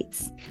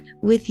insights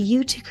with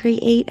you to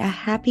create a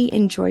happy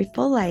and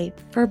joyful life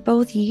for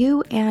both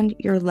you and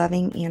your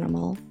loving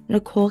animal.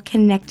 Nicole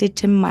connected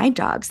to my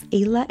dogs,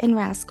 Ayla and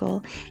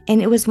Rascal,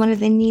 and it was one of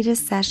the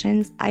neatest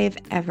sessions I have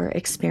ever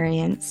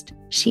experienced.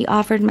 She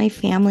offered my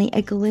family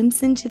a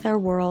glimpse into their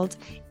world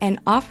and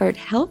offered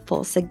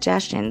helpful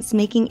suggestions,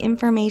 making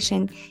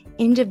information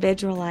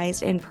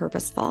individualized and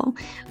purposeful,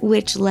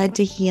 which led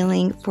to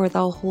healing for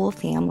the whole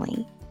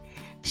family.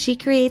 She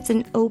creates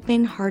an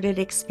open-hearted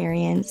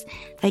experience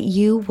that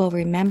you will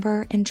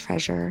remember and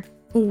treasure.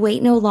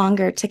 Wait no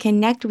longer to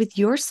connect with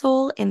your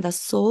soul and the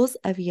souls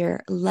of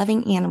your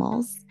loving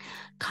animals.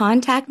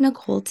 Contact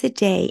Nicole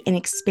today and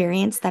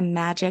experience the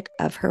magic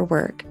of her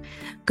work.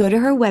 Go to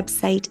her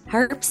website,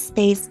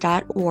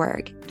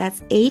 harpspace.org.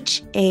 That's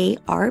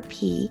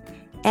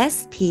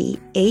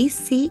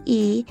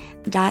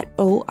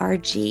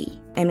HARPSPACE.org.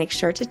 And make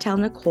sure to tell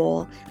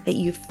Nicole that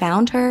you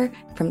found her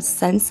from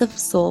Sense of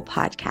Soul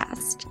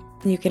podcast.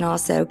 You can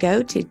also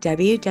go to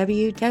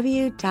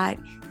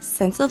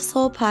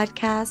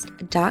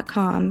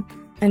www.senseofsoulpodcast.com.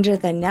 Under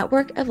the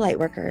Network of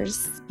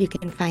Lightworkers, you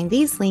can find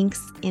these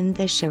links in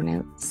the show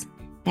notes.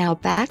 Now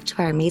back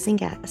to our amazing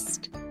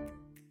guest.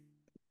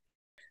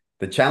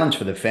 The challenge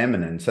for the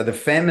feminine. So the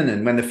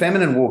feminine, when the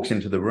feminine walks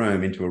into a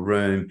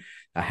room,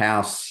 a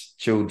house,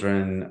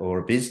 children, or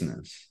a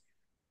business,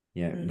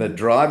 the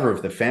driver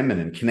of the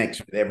feminine connects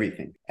with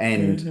everything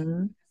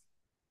and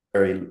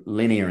very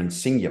linear and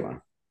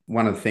singular.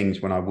 One of the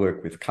things when I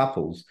work with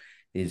couples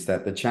is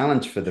that the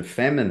challenge for the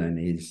feminine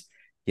is,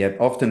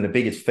 often the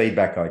biggest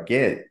feedback I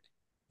get,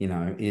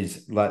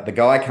 is like the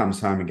guy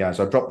comes home and goes,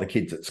 I dropped the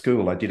kids at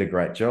school. I did a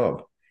great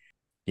job.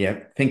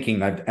 Thinking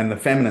that, and the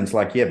feminine's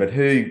like, but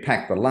who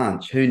packed the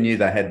lunch? Who knew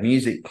they had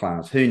music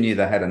class? Who knew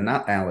they had a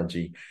nut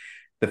allergy?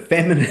 The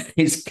feminine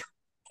is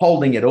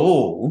holding it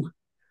all.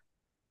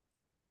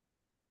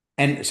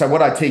 And so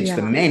what I teach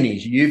the men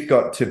is you've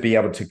got to be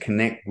able to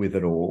connect with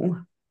it all.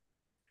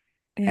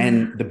 Yeah.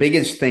 And the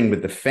biggest thing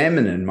with the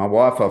feminine, my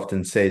wife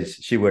often says,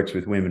 she works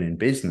with women in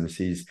business,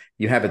 is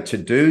you have a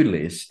to-do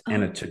list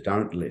and a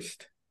to-don't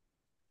list.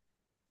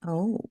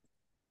 Oh.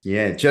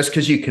 Yeah, just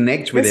because you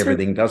connect with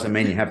everything doesn't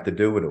mean you have to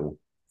do it all.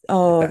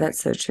 Oh, that's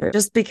so true.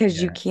 Just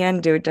because you can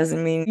do it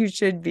doesn't mean you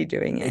should be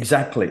doing it.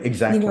 Exactly.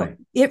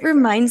 It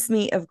reminds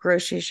me of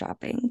grocery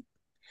shopping.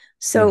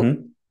 So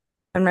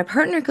when my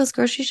partner goes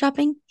grocery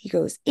shopping, he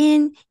goes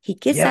in, he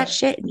gets that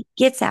shit, and he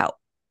gets out.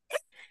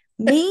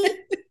 Me,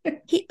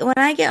 when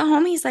I get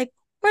home, he's like,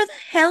 where the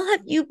hell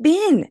have you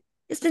been?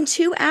 It's been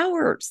 2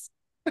 hours.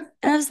 And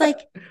I was like,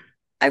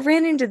 I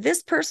ran into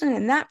this person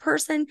and that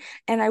person,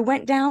 and I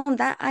went down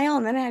that aisle,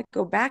 and then I had to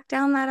go back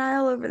down that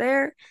aisle over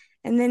there.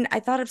 And then I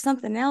thought of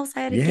something else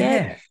I had to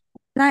get.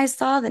 And I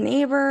saw the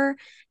neighbor,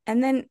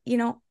 and then,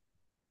 and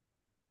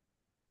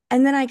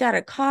then I got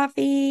a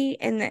coffee,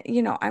 and then,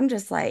 I'm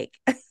just like.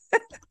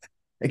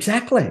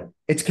 Exactly.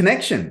 It's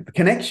connection.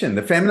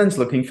 The feminine's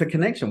looking for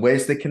connection.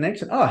 Where's the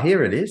connection? Oh,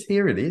 here it is.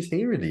 Yeah.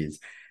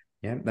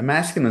 The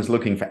masculine's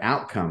looking for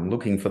outcome,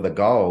 looking for the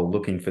goal,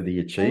 looking for the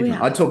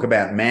achievement. I talk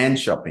about man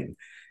shopping.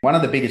 One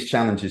of the biggest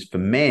challenges for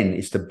men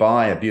is to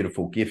buy a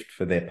beautiful gift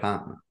for their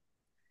partner.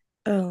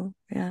 Oh,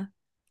 yeah.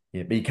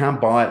 Yeah, but you can't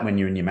buy it when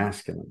you're in your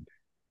masculine.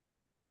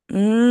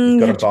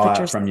 You've got to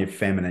buy it from your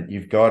feminine.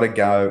 You've got to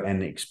go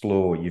and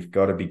explore. You've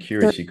got to be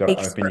curious. You've got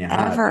to open your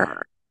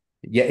heart.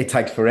 Yeah, it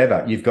takes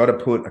forever. You've got to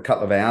put a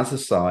couple of hours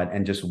aside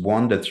and just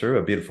wander through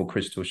a beautiful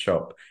crystal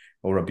shop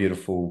or a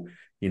beautiful,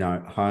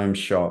 home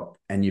shop,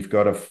 and you've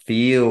got to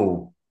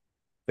feel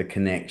the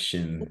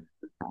connection.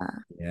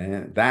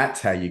 Yeah,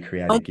 that's how you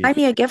create a gift. Buy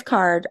me a gift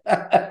card.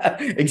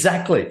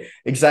 Exactly.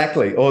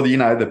 Or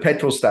the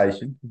petrol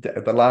station,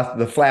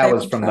 the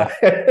flowers from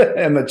the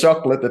and the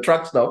chocolate, the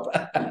truck stop.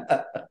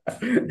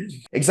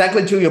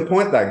 Exactly to your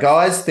point, though.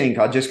 Guys think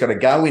I just got to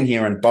go in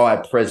here and buy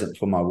a present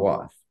for my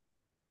wife.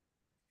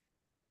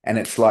 And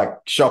it's like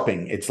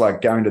shopping. It's like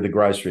going to the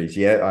groceries.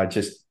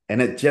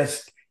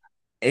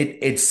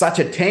 It's such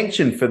a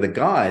tension for the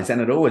guys,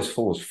 and it always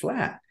falls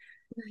flat.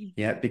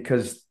 Yeah,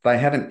 because they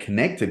haven't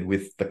connected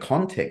with the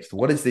context.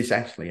 What is this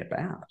actually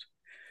about?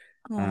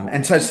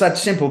 And so such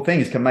simple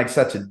things can make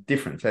such a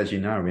difference, as you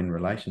know, in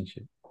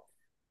relationship.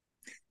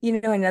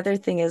 Another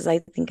thing is I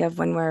think of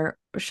when we're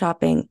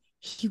shopping,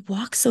 he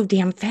walks so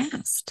damn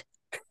fast.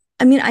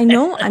 I mean, I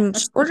know I'm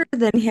shorter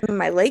than him and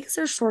my legs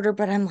are shorter,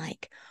 but I'm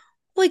like,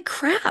 holy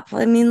crap.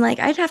 I mean, like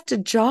I'd have to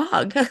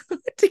jog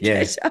to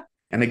catch up.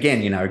 And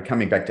again,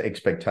 coming back to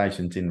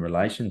expectations in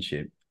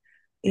relationship,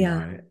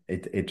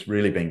 it's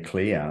really been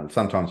clear.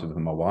 Sometimes with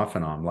my wife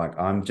and I'm like,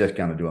 I'm just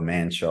going to do a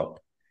man shop.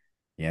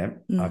 Yeah.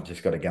 I've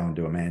just got to go and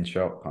do a man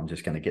shop. I'm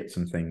just going to get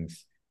some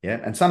things. Yeah.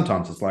 And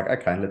sometimes it's like,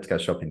 okay, let's go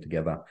shopping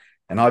together.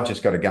 And I've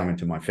just got to go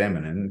into my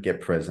feminine,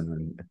 get present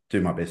and do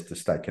my best to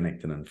stay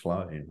connected and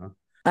flow,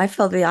 I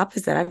felt the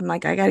opposite. I'm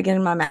like, I got to get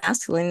in my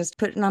masculine and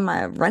putting on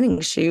my running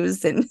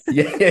shoes. And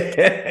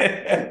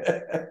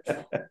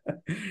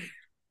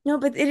No,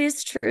 but it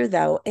is true,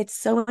 though. It's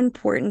so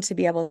important to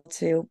be able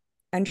to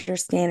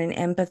understand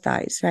and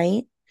empathize,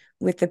 right?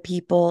 With the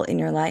people in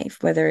your life,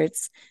 whether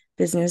it's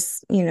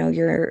business,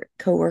 your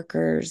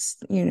coworkers,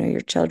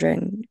 your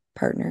children,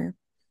 partner,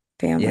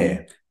 family.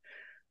 Yeah.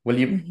 Well,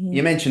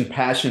 you mentioned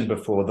passion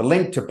before. The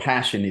link to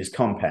passion is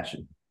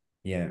compassion.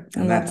 Yeah.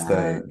 And that's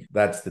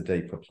the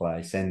deeper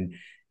place. And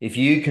if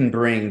you can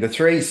bring the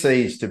 3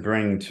 C's to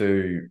bring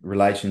to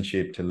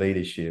relationship, to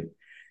leadership,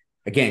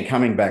 again,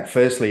 coming back,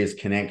 firstly is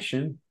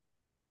connection.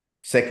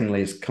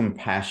 Secondly is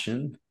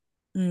compassion.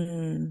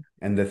 And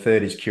the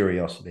third is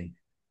curiosity.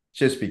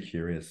 Just be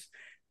curious.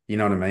 You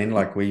know what I mean?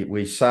 Like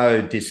we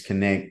so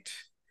disconnect,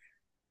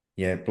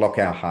 block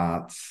our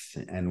hearts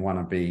and want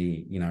to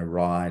be,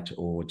 right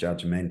or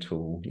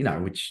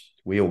judgmental, which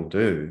we all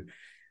do.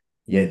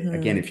 Yet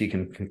again, if you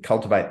can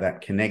cultivate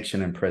that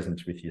connection and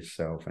presence with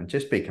yourself and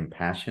just be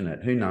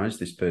compassionate, who knows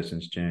this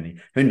person's journey?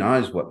 Who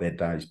knows what their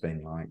day's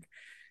been like?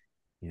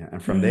 Yeah.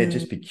 And from there,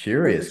 just be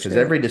curious, because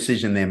every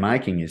decision they're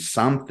making is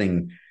some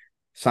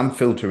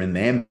filter in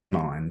their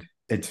mind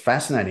it's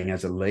fascinating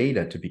as a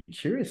leader to be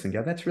curious and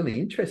go, that's really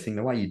interesting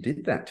the way you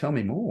did that. Tell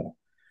me more.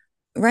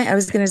 Right. I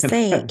was going to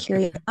say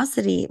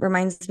curiosity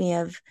reminds me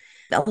of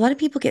a lot of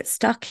people get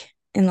stuck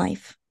in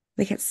life.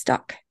 They get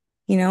stuck,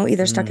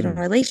 either stuck in Mm.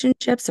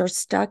 relationships or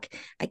stuck.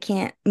 I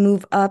can't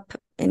move up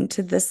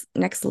into this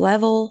next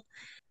level.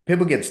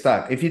 People get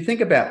stuck. If you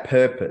think about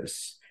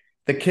purpose,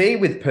 the key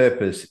with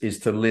purpose is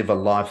to live a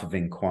life of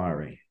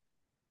inquiry.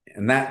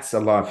 And that's a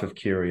life of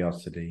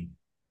curiosity,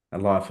 a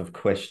life of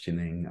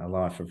questioning, a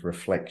life of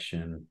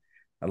reflection,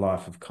 a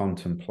life of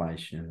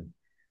contemplation.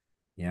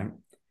 Yeah.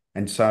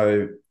 And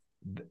so,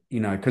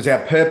 because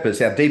our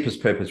purpose, our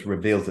deepest purpose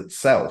reveals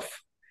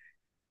itself.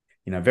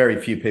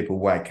 Very few people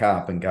wake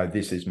up and go,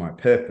 this is my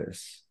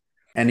purpose,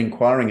 and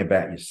inquiring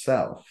about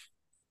yourself.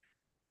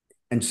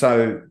 And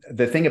so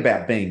the thing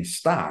about being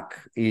stuck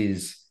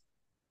is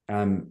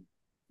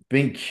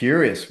being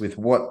curious with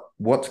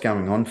what's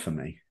going on for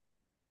me.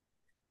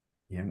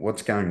 Yeah,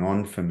 what's going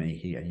on for me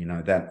here?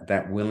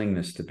 That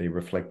willingness to be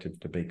reflective,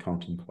 to be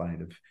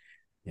contemplative,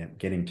 yeah,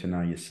 getting to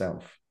know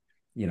yourself.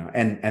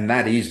 And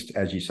that is,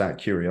 as you say,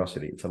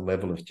 curiosity. It's a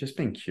level of just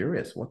being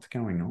curious. What's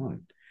going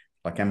on?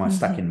 Like, am I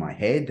stuck in my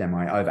head? Am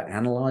I over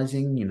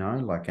analyzing?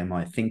 Like, am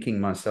I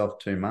thinking myself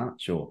too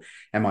much, or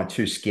am I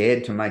too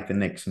scared to make the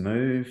next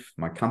move?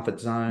 My comfort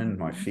zone,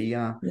 my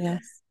fear.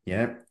 Yes.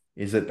 Yeah.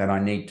 Is it that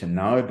I need to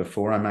know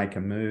before I make a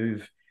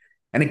move?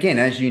 And again,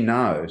 as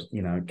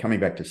coming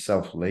back to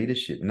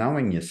self-leadership,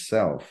 knowing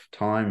yourself,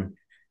 time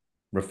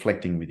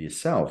reflecting with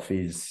yourself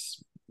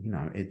is,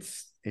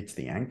 it's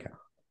the anchor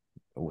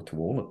to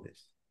all of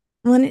this.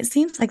 Well, and it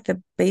seems like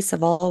the base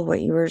of all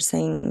what you were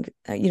saying,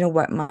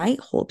 what might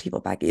hold people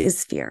back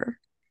is fear.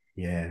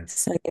 Yeah.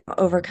 So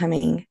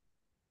overcoming,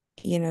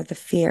 the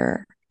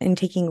fear and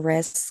taking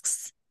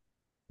risks.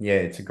 Yeah,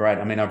 it's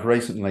I've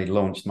recently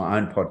launched my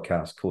own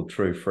podcast called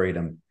True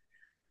Freedom.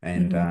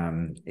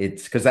 And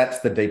it's because that's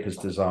the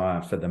deepest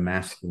desire for the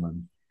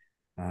masculine.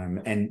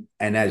 And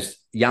as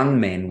young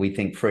men, we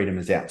think freedom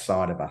is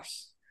outside of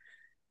us.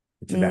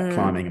 It's about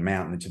climbing a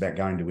mountain. It's about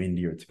going to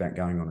India. It's about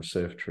going on a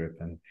surf trip.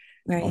 And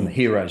on the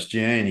hero's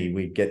journey,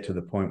 we get to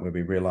the point where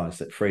we realize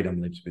that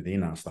freedom lives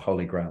within us. The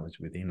Holy Grail is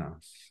within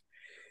us.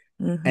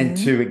 And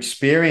to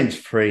experience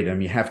freedom,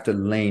 you have to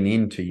lean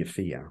into your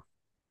fear.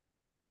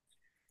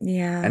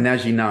 Yeah. And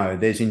as you know,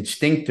 there's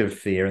instinctive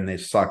fear and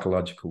there's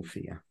psychological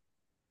fear.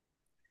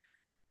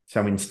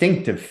 So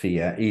instinctive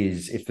fear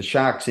is, if the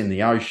shark's in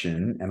the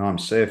ocean and I'm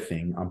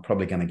surfing, I'm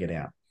probably going to get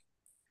out.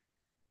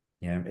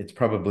 Yeah, it's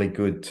probably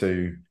good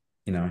to,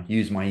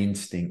 use my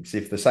instincts.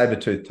 If the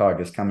saber-toothed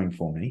tiger's coming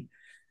for me,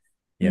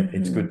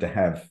 it's good to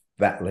have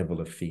that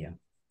level of fear.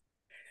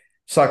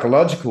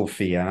 Psychological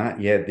fear,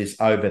 this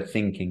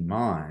overthinking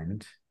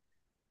mind,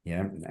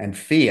 and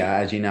fear,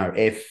 as you know,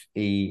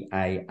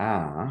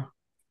 FEAR,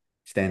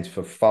 stands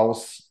for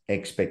false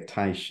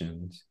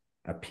expectations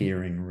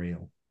appearing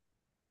real.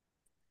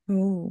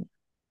 Ooh.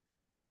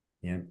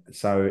 Yeah.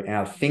 So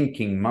our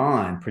thinking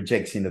mind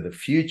projects into the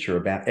future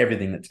about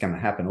everything that's going to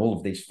happen, all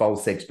of these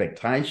false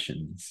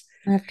expectations.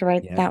 I have to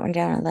write that one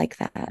down. I like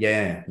that.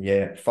 Yeah,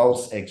 yeah.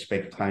 False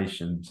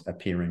expectations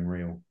appearing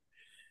real.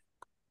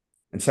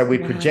 And so we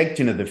project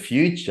into the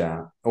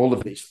future all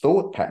of these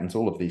thought patterns,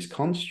 all of these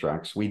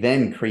constructs. We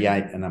then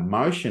create an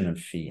emotion of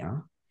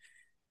fear,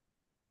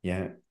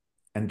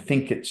 and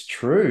think it's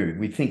true.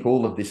 We think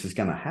all of this is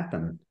going to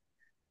happen.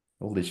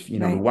 All this,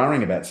 we're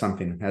worrying about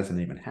something that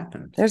hasn't even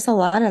happened. There's a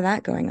lot of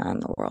that going on in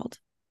the world.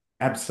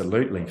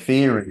 Absolutely.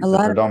 Fear is a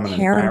lot the predominant of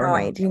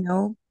paranoid,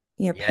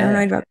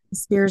 paranoid about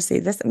conspiracy.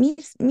 This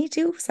me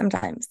too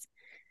sometimes.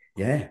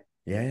 Yeah,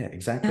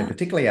 exactly.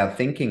 Particularly our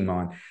thinking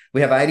mind.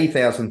 We have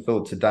 80,000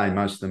 thoughts a day.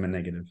 Most of them are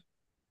negative.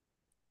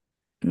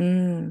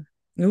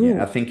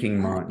 Our thinking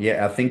mind.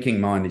 Yeah, our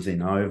thinking mind is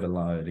in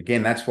overload.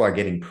 Again, that's why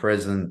getting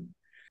present.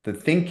 The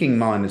thinking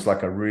mind is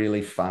like a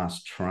really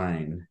fast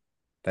train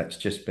that's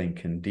just been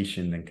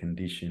conditioned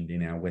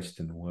in our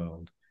Western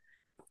world.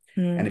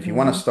 And if you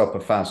want to stop a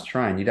fast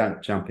train, you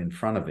don't jump in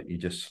front of it, you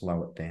just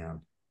slow it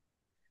down.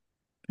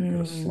 You've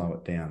got to slow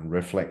it down.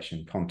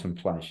 Reflection,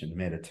 contemplation,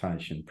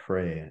 meditation,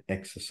 prayer,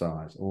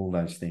 exercise, all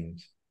those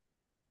things,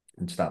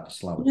 and start to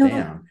slow it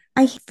down.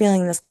 I keep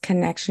feeling this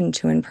connection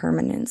to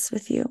impermanence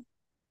with you.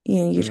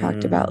 You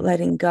talked about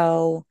letting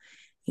go.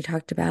 You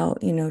talked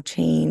about,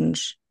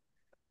 change,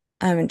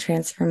 and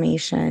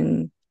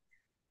transformation.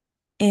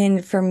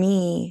 And for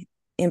me,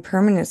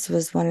 impermanence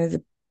was one of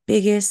the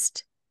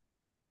biggest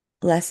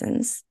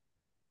lessons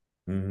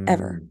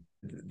ever.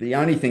 The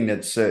only thing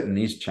that's certain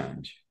is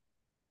change.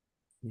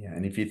 Yeah.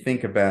 And if you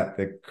think about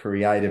the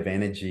creative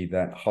energy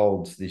that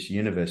holds this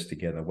universe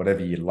together,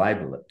 whatever you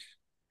label it,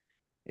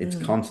 it's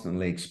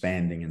constantly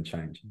expanding and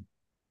changing.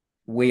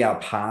 We are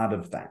part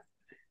of that.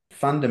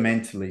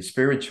 Fundamentally,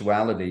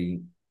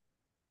 spirituality,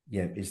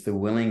 is the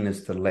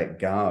willingness to let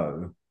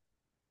go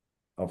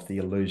of the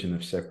illusion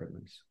of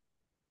separateness.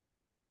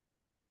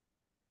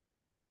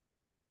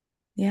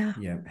 Yeah.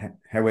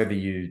 However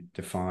you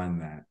define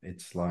that,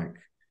 it's like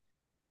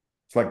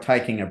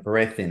taking a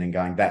breath in and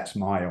going, that's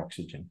my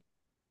oxygen.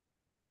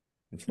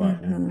 It's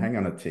like, well, hang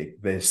on a tick.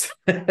 There's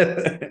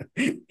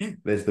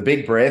there's the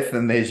big breath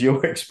and there's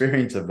your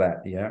experience of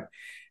that. Yeah.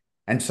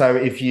 And so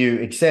if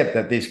you accept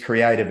that this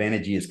creative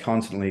energy is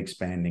constantly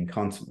expanding,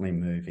 constantly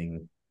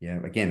moving, yeah,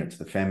 again, it's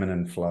the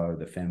feminine flow,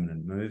 the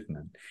feminine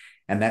movement,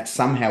 and that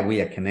somehow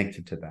we are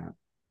connected to that.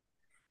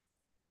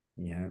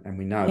 Yeah. And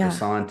we know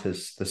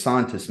the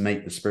scientists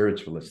meet the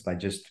spiritualists. They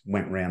just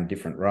went around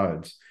different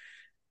roads.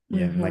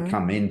 Yeah. And they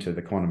come into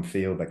the quantum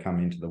field, they come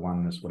into the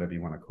oneness, whatever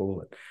you want to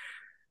call it.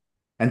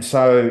 And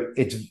so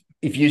it's,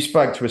 if you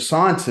spoke to a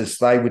scientist,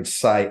 they would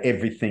say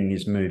everything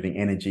is moving.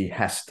 Energy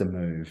has to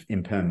move,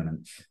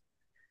 impermanence.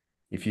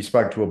 If you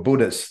spoke to a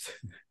Buddhist,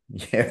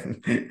 yeah,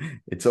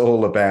 it's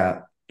all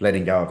about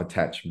letting go of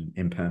attachment,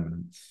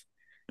 impermanence.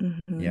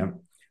 Yeah.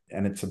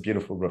 And it's a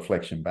beautiful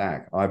reflection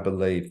back. I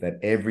believe that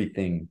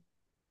everything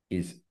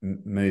is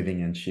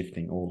moving and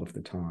shifting all of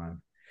the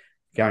time.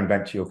 Going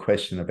back to your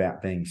question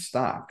about being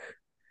stuck,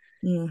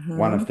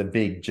 one of the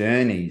big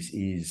journeys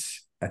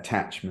is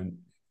attachment.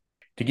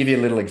 To give you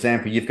a little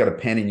example, you've got a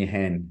pen in your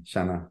hand,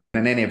 Shana,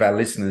 and any of our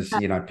listeners,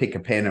 pick a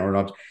pen or an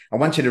object. I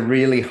want you to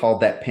really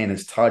hold that pen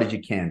as tight as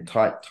you can.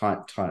 Tight,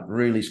 tight, tight.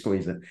 Really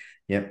squeeze it.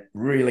 Yep.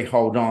 Really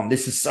hold on.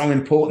 This is so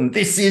important.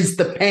 This is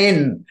the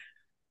pen.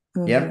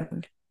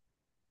 Yep.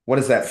 What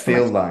does that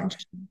feel like?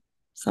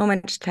 So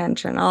much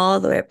tension all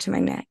the way up to my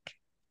neck.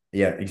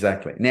 Yeah,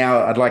 exactly.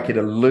 Now I'd like you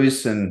to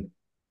loosen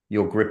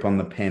your grip on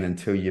the pen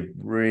until you're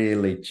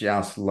really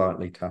just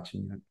lightly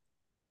touching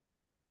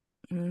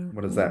it.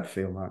 What does that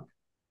feel like?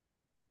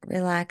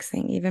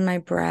 Relaxing. Even my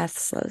breath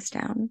slows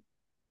down.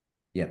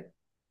 Yeah.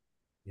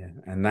 Yeah.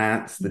 And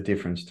that's the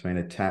difference between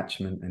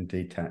attachment and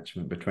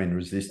detachment, between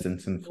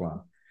resistance and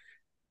flow.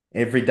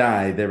 Every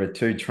day there are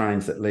two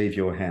trains that leave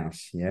your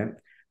house. Yeah.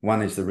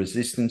 One is the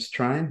resistance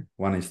train,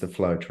 one is the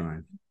flow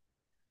train.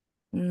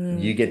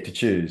 You get to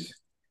choose.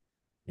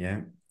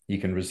 Yeah. You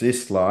can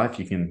resist life,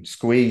 you can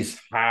squeeze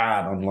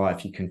hard on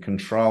life, you can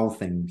control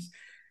things.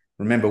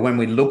 Remember, when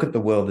we look at the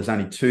world, there's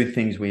only two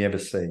things we ever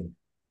see: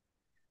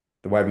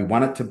 the way we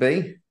want it to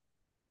be,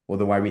 or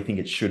the way we think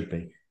it should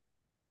be.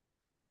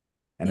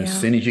 And as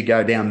soon as you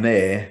go down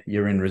there,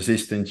 you're in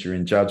resistance, you're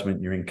in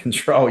judgment, you're in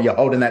control, you're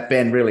holding that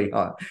pen really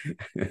high.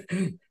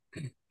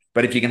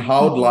 But if you can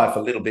hold life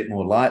a little bit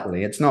more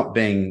lightly, it's not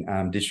being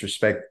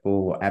disrespectful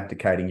or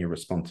abdicating your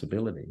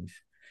responsibilities,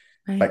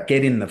 but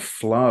get in the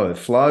flow.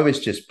 Flow is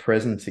just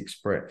presence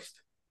expressed.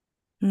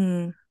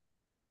 You're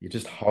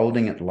just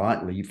holding it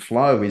lightly.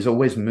 Flow is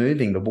always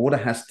moving. The water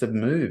has to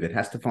move. It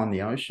has to find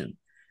the ocean.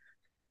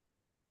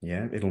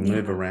 Yeah, it'll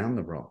move around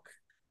the rock.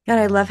 God,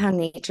 I love how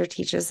nature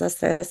teaches us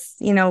this.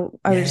 I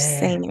was just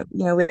saying,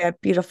 we had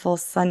beautiful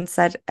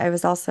sunset. I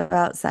was also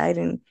outside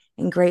and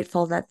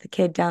grateful that the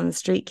kid down the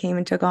street came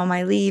and took all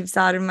my leaves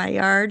out of my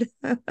yard.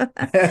 Beautiful.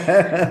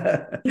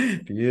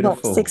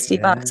 Well,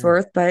 $60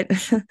 worth, but,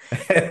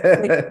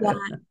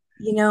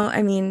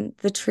 I mean,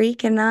 the tree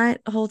cannot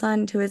hold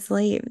on to its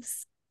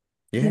leaves.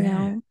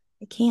 It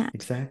can't.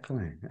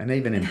 Exactly. And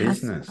even in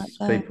business,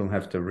 people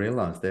have to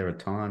realize there are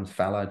times,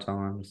 fallow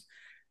times.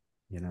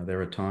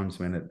 There are times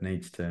when it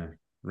needs to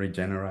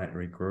regenerate,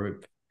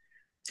 regroup.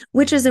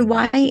 Which is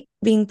why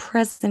being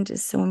present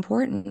is so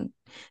important,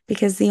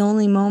 because the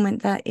only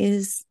moment that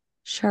is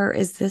sure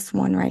is this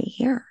one right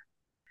here.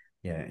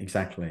 Yeah,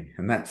 exactly.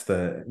 And that's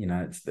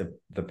it's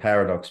the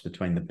paradox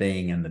between the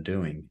being and the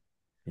doing,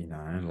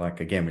 like,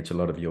 again, which a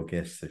lot of your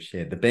guests have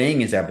shared. The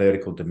being is our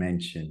vertical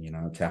dimension,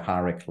 it's our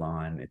Harik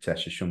line, it's our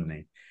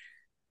Sushumni.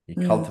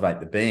 You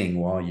cultivate the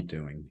being while you're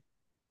doing.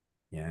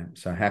 Yeah.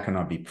 So how can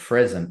I be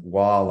present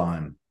while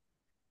I'm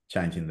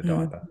changing the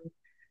diaper,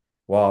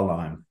 while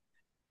I'm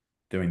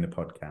doing the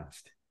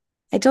podcast?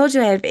 I told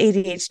you I have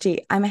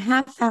ADHD. I'm a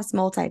half-fast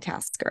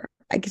multitasker.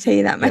 I can tell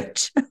you that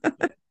much.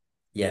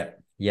 Yeah.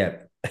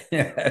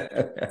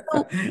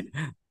 So,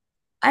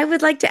 I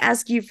would like to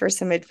ask you for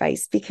some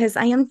advice, because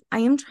I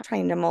am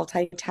trying to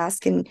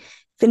multitask and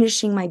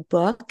finishing my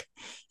book.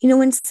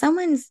 When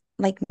someone's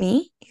like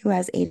me who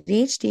has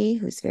ADHD,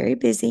 who's very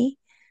busy,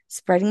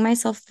 spreading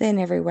myself thin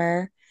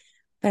everywhere,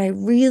 but I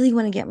really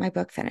want to get my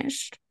book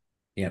finished.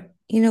 Yeah.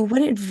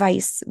 What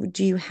advice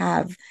do you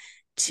have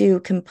to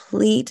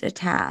complete a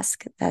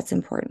task that's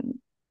important?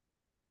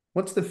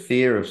 What's the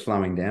fear of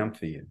slowing down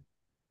for you?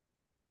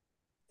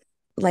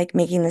 Like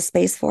making the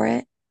space for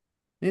it?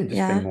 Yeah, just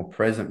being more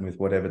present with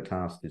whatever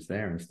task is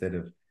there instead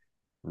of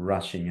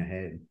rushing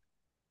ahead.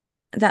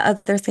 That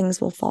other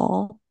things will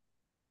fall.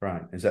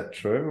 Right. Is that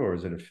true, or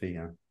is it a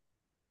fear?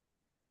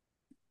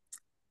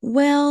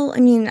 Well,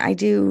 I mean, I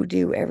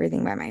do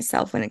everything by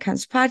myself when it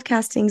comes to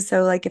podcasting.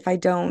 So, like, if I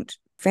don't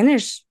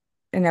finish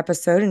an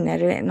episode and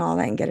edit it and all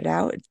that and get it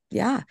out,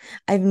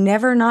 I've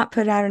never not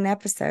put out an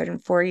episode in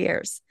 4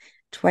 years,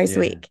 twice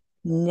a week.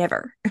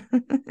 Never.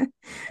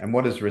 And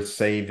what does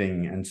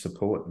receiving and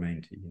support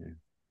mean to you?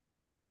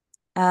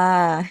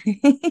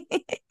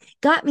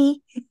 Got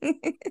me.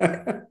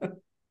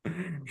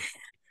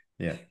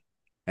 Yeah.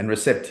 And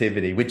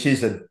receptivity, which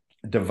is a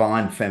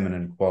divine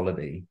feminine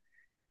quality,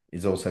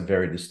 is also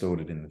very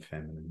distorted in the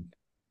feminine.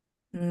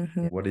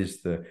 What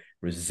is the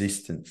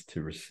resistance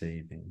to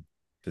receiving?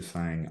 to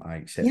saying, I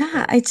accept Yeah,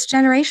 that. it's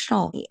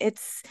generational.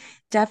 It's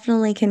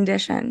definitely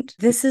conditioned.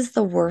 This is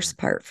the worst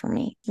part for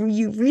me.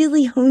 You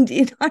really honed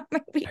in on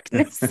my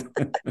weakness.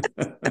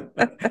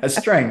 A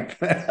strength.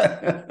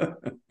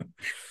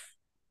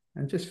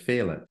 And just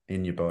feel it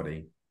in your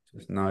body.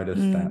 Just notice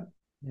Mm, that.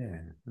 Yeah.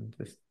 And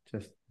just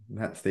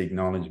that's the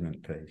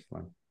acknowledgement piece.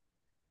 Like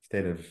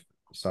instead of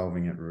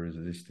solving it,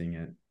 resisting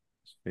it,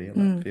 just feel it.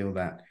 mm, Feel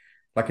that.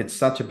 Like it's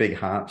such a big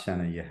heart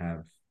channel you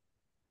have,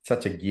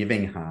 such a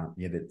giving heart,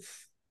 yet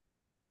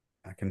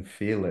I can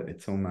feel it.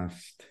 It's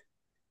almost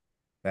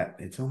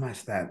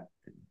that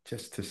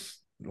just to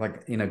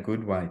like in a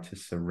good way to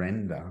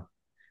surrender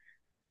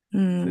to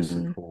mm,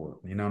 support.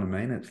 You know what I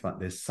mean? It's like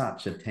there's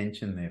such a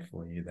tension there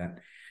for you that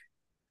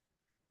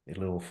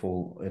it'll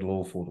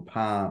all fall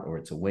apart, or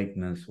it's a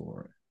weakness,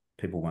 or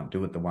people won't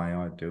do it the way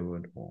I do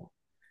it, or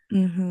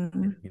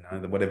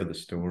mm-hmm. whatever the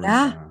stories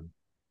Yeah, are.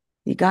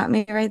 you got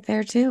me right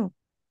there too.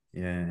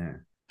 Yeah.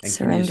 And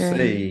can you Surrendering.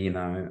 see,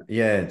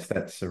 yeah, it's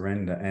that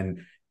surrender.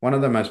 And one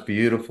of the most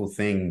beautiful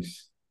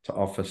things to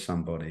offer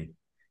somebody,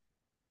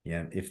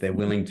 yeah, if they're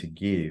willing to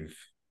give,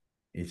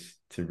 is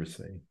to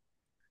receive.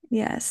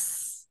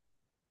 Yes.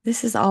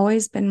 This has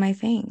always been my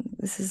thing.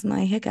 This is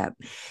my hiccup.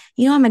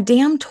 I'm a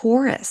damn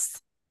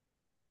Taurus.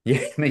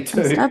 Yeah, me I'm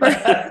too. stubborn.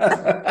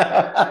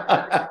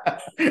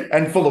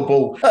 And full of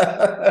bull.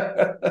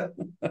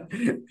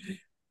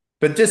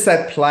 But just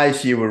that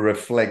place you were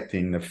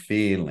reflecting, the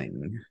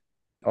feeling,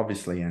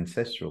 obviously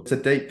ancestral. It's a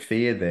deep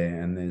fear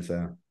there, and there's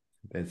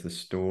a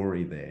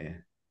story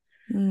there.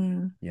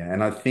 Mm, Yeah,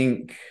 and I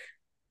think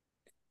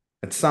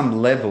at some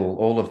level,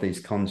 all of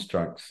these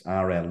constructs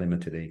are our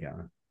limited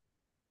ego,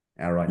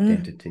 our mm,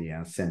 identity,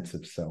 our sense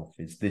of self.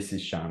 This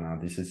is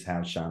Shana. This is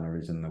how Shana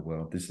is in the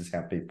world. This is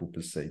how people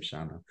perceive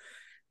Shana.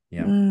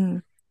 Yeah,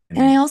 mm. And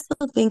I and also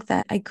think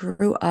that I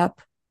grew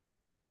up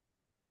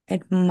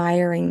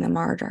admiring the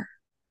martyr.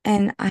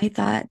 And I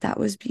thought that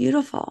was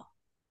beautiful.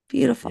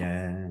 Beautiful.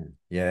 yeah,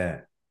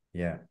 yeah,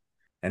 yeah.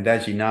 And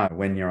as you know,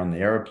 when you're on the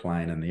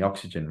aeroplane and the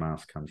oxygen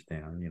mask comes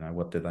down,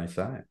 what do they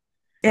say?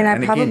 And I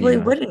And again, probably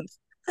wouldn't.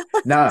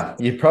 no,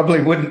 you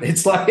probably wouldn't.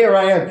 It's like, here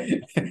I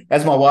am,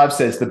 as my wife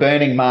says, the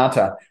burning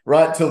martyr,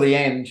 right till the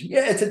end.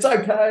 Yes, it's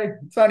okay.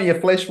 It's only a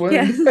flesh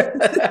Yeah. wound.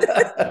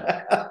 Yeah.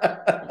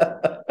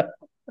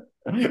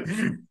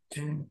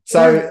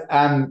 So,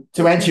 to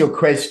So answer true. your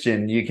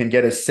question, you can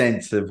get a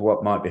sense of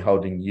what might be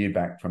holding you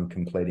back from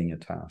completing a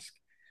task.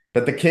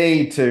 But the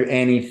key to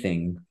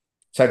anything,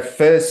 so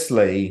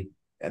firstly,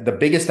 the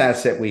biggest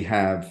asset we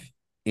have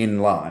in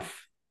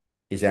life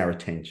is our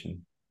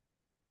attention.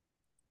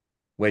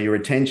 Where your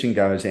attention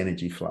goes,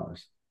 energy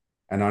flows.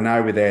 And I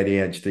know with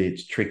ADHD,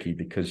 it's tricky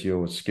because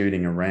you're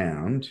scooting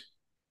around.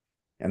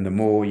 And the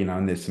more,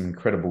 and there's some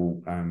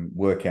incredible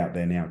work out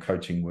there now,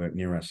 coaching work,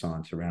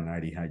 neuroscience around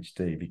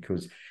ADHD,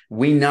 because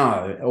we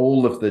know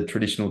all of the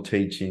traditional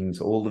teachings,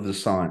 all of the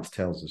science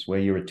tells us where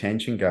your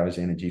attention goes,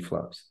 energy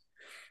flows.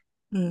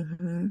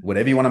 Mm-hmm.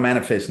 Whatever you want to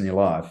manifest in your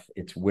life,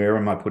 it's where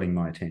am I putting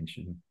my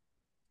attention?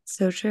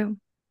 So true.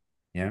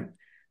 Yeah.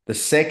 The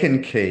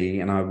second key,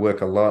 and I work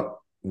a lot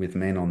with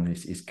men on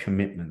this, is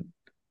commitment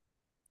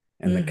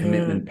and the Mm-hmm.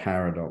 commitment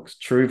paradox.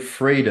 True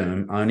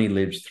freedom only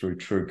lives through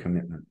true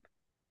commitment.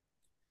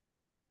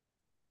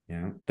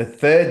 Yeah. The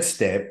third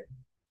step,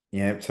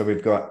 yeah. So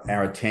we've got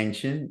our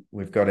attention,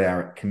 we've got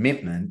our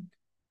commitment,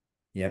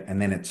 yeah, and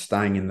then it's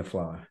staying in the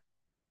flow.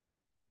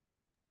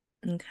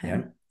 Okay.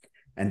 Yeah.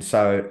 And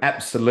so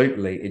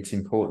absolutely it's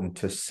important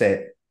to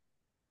set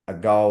a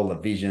goal,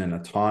 a vision, a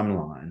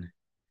timeline,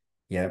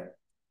 yeah,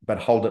 but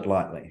hold it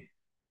lightly.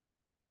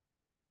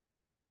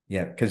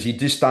 Yeah, because you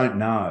just don't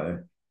know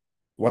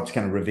what's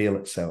going to reveal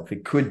itself.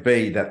 It could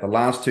be that the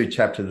last two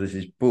chapters of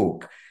this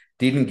book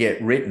didn't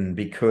get written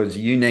because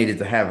you needed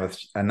to have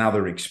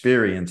another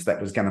experience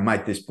that was going to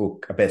make this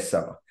book a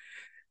bestseller.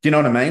 Do you know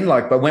what I mean?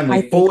 Like, but when I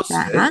we think force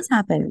that it, has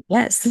happened.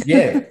 Yes.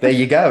 yeah, there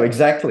you go.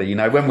 Exactly.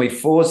 When we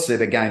force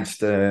it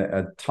against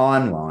a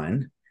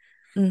timeline,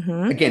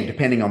 Mm-hmm. again,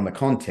 depending on the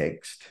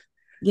context,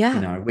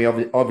 Yeah. we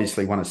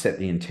obviously want to set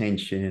the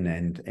intention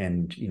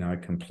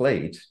and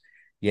complete.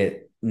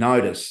 Yet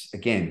notice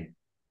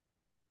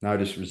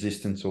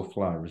resistance or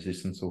flow,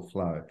 resistance or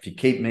flow. If you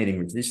keep meeting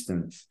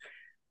resistance,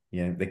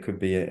 there could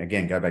be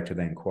again, go back to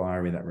the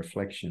inquiry, that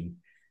reflection.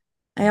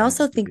 I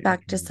also It could think be,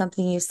 back to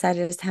something you said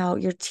is how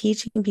you're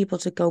teaching people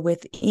to go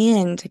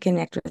within to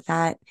connect with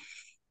that.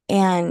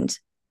 And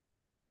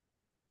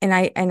and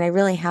I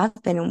really have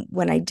been.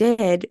 When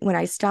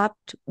I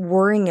stopped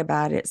worrying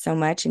about it so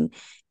much and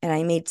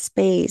I made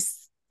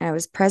space and I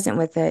was present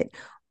with it,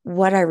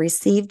 what I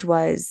received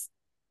was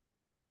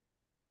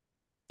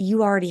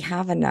you already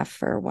have enough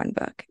for one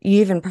book.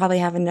 You even probably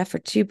have enough for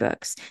two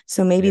books.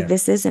 So maybe yeah,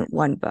 this isn't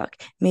one book.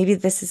 Maybe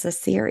this is a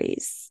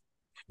series.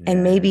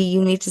 And maybe yeah,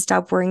 you need to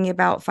stop worrying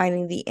about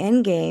finding the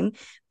end game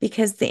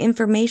because the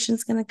information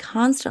is going to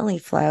constantly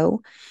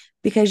flow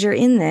because you're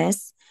in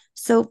this.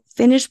 So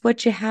finish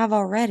what you have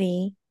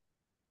already.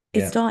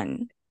 It's yeah.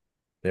 done.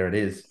 There it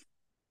is.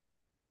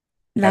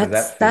 How does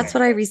That's that that's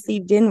feel? what I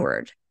received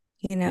inward.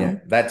 you Yeah,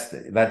 know? that's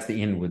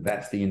the inward,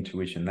 that's the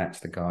intuition, that's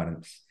the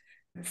guidance.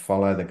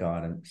 Follow the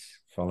guidance,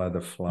 follow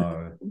the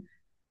flow.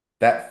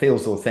 That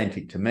feels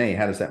authentic to me.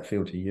 How does that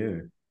feel to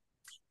you?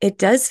 It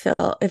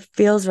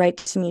feels right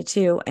to me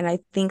too. And I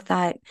think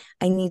that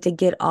I need to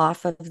get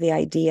off of the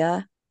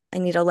idea. I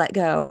need to let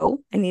go.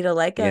 I need to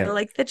let go Yeah.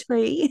 like the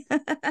tree.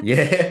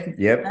 Yeah.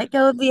 Yep. Let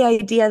go of the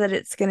idea that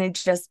it's going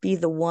to just be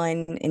the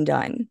one and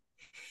done.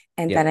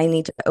 And that I Yep.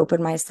 need to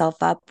open myself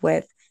up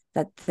with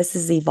that this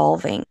is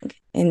evolving.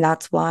 And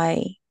that's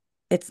why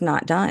it's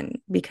not done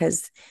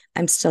because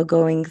I'm still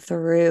going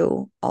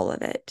through all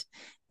of it.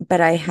 But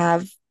I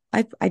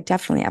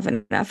definitely have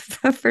enough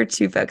for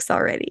 2 books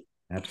already.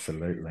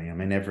 Absolutely. I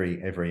mean,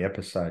 every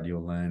episode you're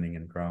learning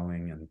and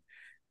growing,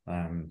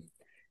 and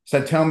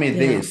so tell me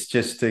Yeah. this,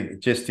 just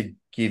to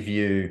give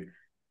you.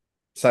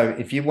 So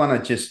if you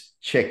want to just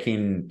check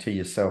in to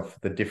yourself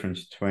the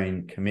difference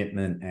between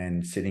commitment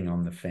and sitting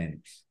on the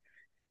fence.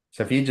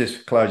 So if you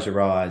just close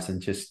your eyes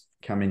and just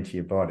come into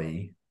your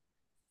body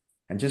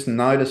and just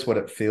notice what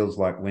it feels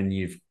like when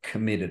you've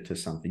committed to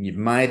something, you've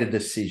made a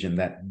decision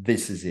that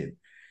this is it.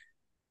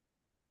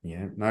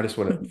 Yeah. Notice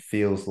what it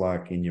feels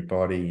like in your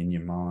body, in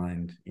your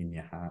mind, in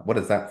your heart. What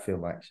does that feel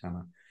like,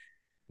 Shana,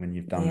 when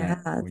you've done Yeah,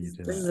 that, when you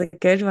do this that? is a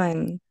good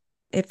one.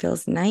 It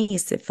feels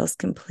nice. It feels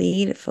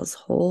complete. It feels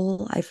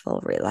whole. I feel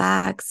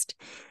relaxed.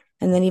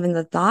 And then even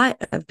the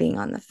thought of being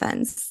on the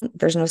fence,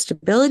 there's no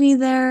stability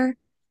there.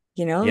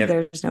 Yep.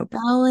 There's no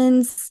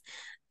balance.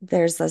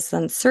 There's this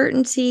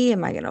uncertainty.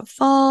 Am I going to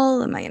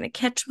fall? Am I going to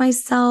catch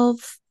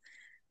myself?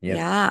 Yep.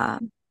 Yeah.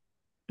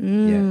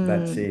 Yeah.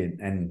 That's Mm. it.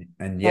 And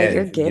Yeah, yeah,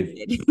 you're if you've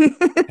gifted.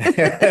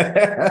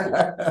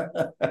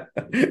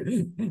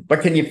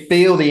 but can you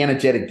feel the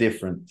energetic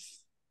difference?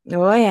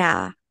 Oh,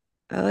 yeah.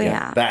 Oh, Yeah,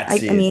 yeah. that's I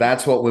it. mean,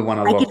 That's what we want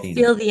to I could lock in.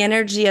 feel the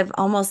energy of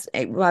almost,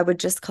 well, I would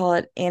just call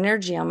it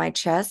energy on my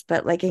chest,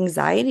 but like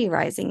anxiety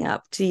rising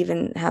up to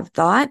even have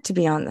thought to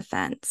be on the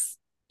fence.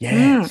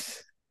 Mm,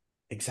 Yes,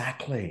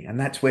 exactly. And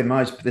that's where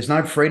there's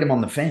no freedom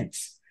on the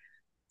fence.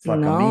 It's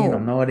like I'm in, no.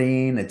 I'm not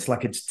in. It's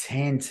like it's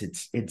tense.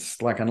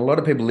 It's like, and a lot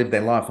of people live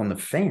their life on the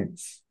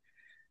fence.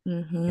 Yeah,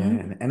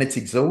 Hmm. and it's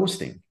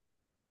exhausting.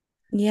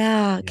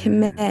 Yeah, Yeah,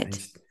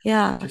 commit.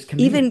 Yeah. just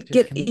Even commit. Just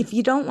get, commit. if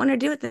you don't want to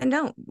do it, then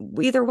don't.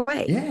 Either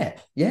way, Yeah,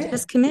 yeah,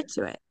 just commit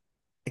to it.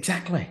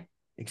 exactly,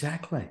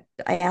 exactly.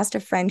 I asked a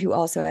friend who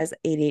also has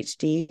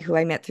ADHD, who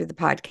I met through the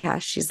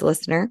podcast. She's a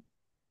listener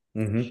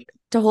Mm-hmm.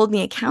 to hold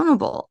me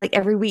accountable like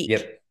every week.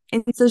 Yep.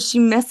 And so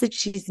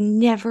she's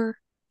never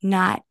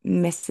not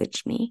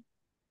messaged me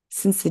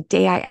since the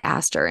day I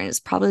asked her. And it's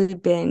probably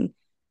been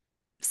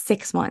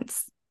 6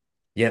 months.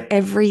 Yep.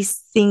 Every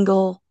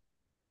single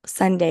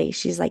Sunday,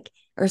 she's like,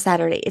 or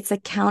Saturday, it's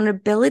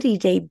accountability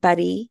day,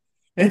 buddy.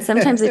 And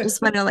sometimes I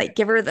just want to like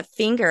give her the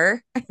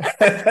finger.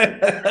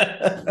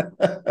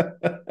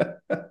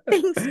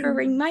 Thanks for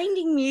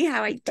reminding me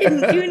how I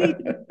didn't do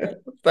anything.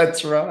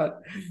 That's right.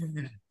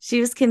 She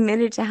was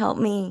committed to help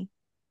me,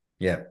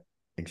 Yeah,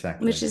 which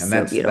exactly. is And so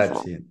that's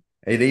beautiful. it.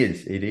 It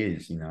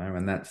is,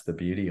 and that's the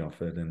beauty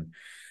of it. And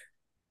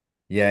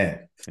yeah,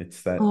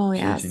 it's that Oh,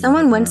 yeah. choosing to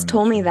Someone have no once more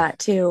told me choice. that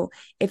too.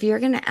 If you're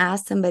going to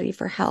ask somebody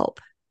for help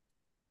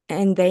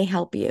and they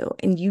help you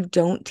and you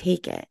don't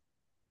take it,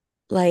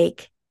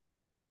 like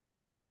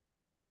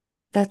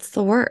that's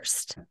the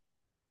worst.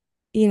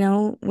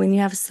 When you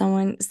have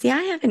someone, see,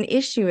 I have an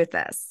issue with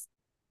this.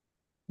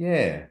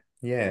 Yeah,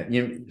 yeah.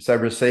 So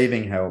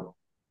receiving help,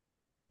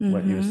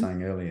 what you were Mm-hmm.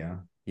 saying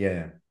earlier.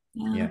 Yeah,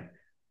 Yeah. yeah.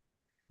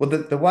 Well,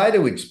 the way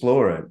to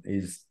explore it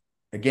is,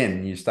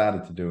 again, you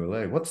started to do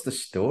earlier. What's the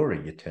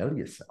story you tell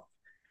yourself?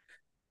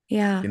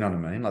 Yeah. You know what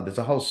I mean? Like there's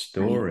a whole Right.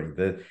 story.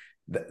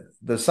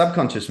 The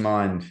subconscious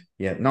mind,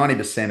 yeah,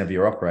 90% of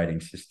your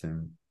operating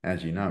system,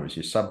 as you know, is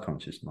your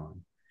subconscious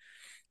mind.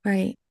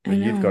 Right. So I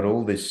you've got know.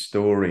 all this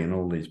story and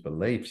all these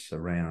beliefs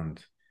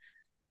around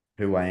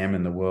who I am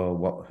in the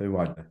world,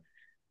 Right.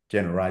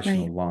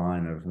 generational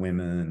line of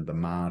women, the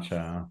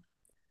martyr,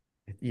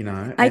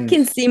 I and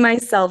can see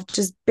myself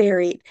just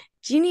buried.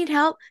 Do you need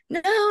help?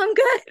 No, I'm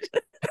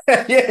good.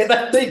 yeah,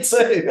 that's it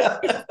too.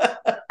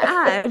 It's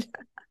bad.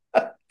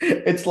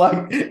 It's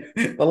like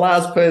the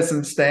last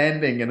person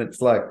standing, and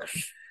it's like,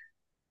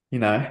 you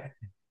know,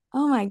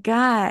 Oh my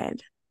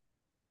God.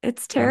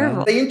 It's I know.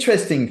 terrible. The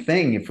interesting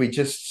thing, if we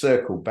just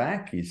circle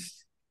back,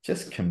 is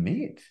just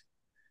commit.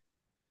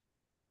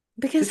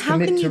 Because Just how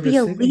can commit you to be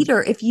a receiving.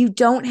 leader if you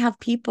don't have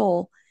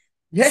people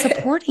Yeah,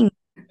 supporting?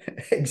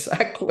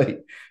 exactly.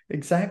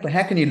 Exactly.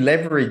 How can you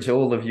leverage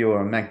all of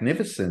your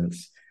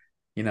magnificence,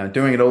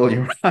 doing it all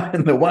your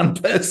own, the one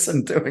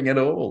person doing it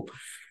all?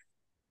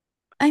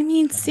 I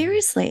mean, Um,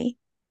 seriously,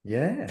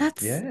 yeah,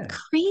 that's yeah.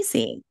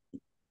 crazy.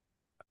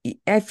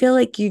 I feel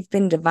like you've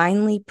been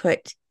divinely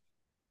put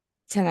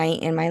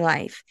tonight in my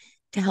life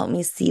to help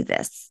me see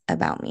this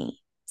about me.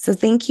 So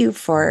thank you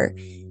for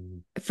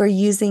Mm,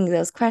 using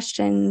those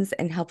questions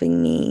and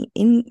helping me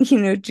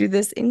do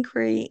this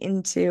inquiry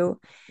into,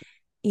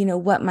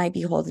 what might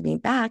be holding me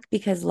back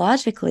because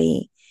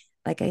logically,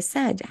 like I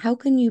said, how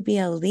can you be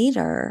a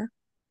leader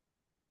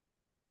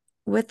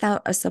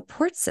without a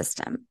support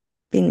system?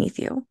 beneath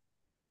you?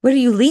 What are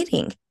you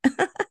leading?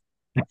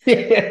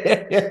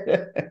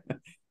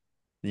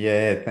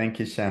 Yeah, thank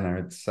you, Shanna.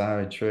 It's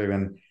so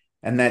true.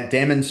 And that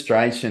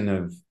demonstration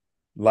of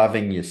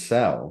loving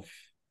yourself,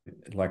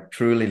 like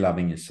truly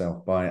loving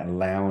yourself by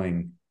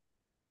allowing,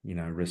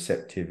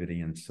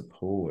 receptivity and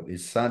support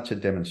is such a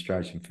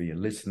demonstration for your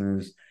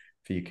listeners,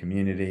 for your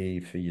community,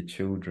 for your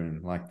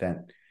children, like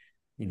that,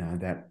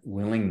 that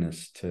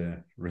willingness to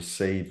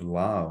receive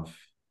love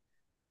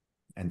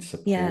and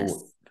support, Yes,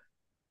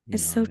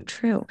 it's so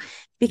true.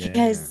 yeah.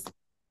 Because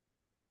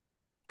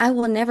I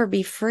will never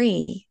be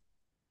free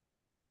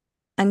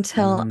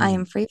until I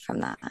am Mm, free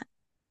from that.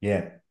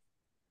 yeah,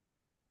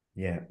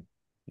 yeah,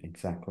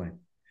 exactly. And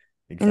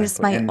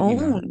Exactly.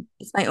 And,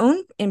 it's my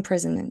own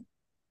imprisonment.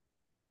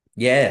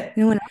 yeah,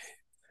 No one else.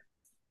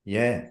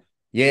 yeah,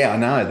 yeah, I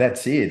know.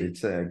 That's it.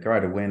 It's a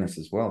great awareness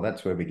as well.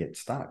 That's where we get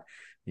stuck.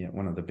 Yeah,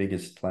 one of the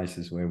biggest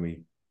places where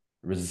we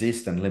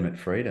resist and limit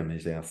freedom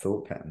is our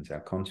thought patterns, our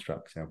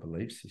constructs, our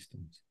belief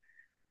systems,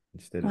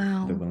 instead of the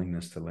Wow.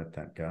 willingness to let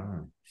that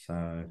go.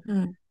 So,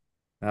 Mm.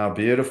 oh,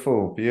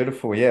 beautiful,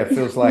 beautiful. Yeah, it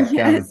feels like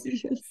Yes,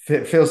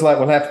 yes. feels like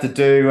we'll have to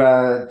do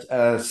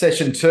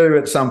session 2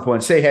 at some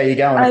point. See how you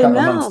go in a I couple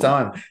of months' know.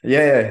 time.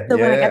 Yeah, So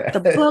when I got yeah,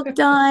 the book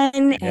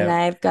done and yeah.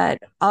 I've got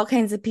all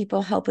kinds of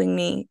people helping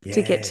me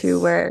to get to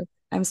Yes. where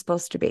I'm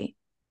supposed to be.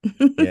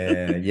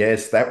 Yeah,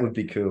 yes, that would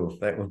be cool.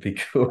 That would be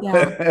cool.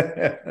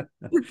 Yeah,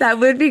 that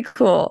would be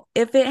cool.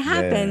 If it Yeah.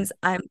 happens,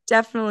 I'm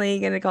definitely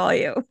going to call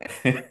you.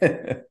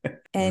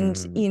 And,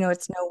 Mm.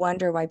 it's no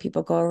wonder why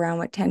people go around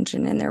with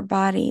tension in their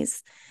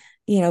bodies,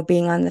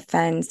 being on the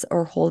fence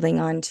or holding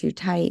on too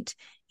tight.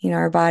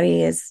 Our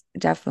body is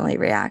definitely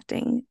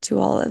reacting to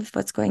all of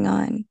what's going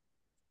on.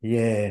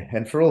 Yeah,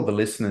 and for all the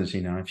listeners,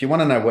 if you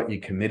want to know what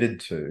you're committed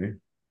to,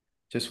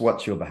 just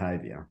watch your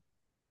behavior.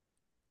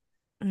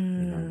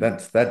 Mm,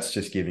 That's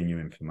just giving you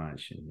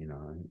information.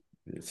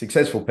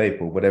 Successful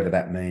people, whatever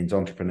that means,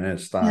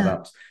 entrepreneurs, yeah.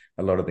 startups,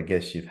 a lot of the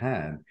guests you've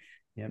had,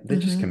 yeah, they're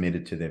just Hmm.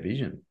 committed to their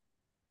vision.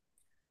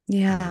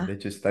 Yeah.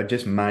 They've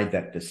just made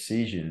that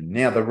decision.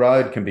 Now the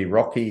road can be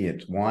rocky,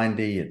 it's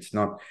windy, it's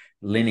not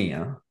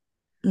linear.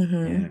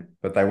 Hmm. Yeah.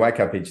 But they wake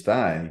up each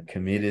day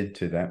committed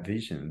to that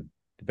vision,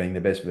 to being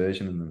the best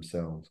version of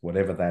themselves,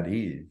 whatever that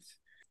is.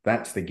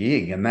 That's the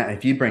gig. And that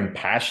if you bring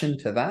passion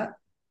to that,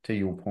 to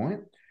your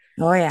point,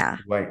 Oh, yeah.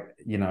 like,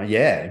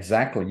 yeah,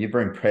 exactly. You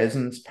bring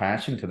presence,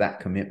 passion to that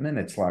commitment.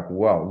 It's like,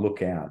 whoa,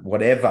 look out,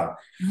 whatever,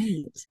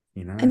 Right.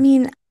 you I know.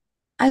 mean,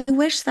 I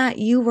wish that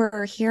you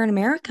were here in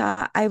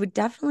America. I would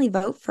definitely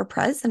vote for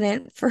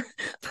president for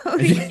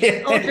voting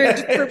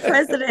Eldridge for Yeah.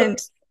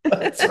 president.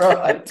 That's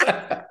right.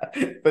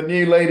 The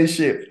new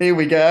leadership. Here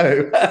we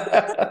go.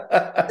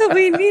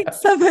 We need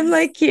someone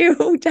like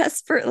you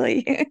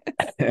desperately.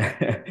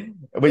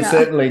 We Yeah,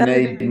 certainly that would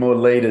need be. more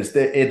leaders.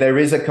 There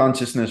is a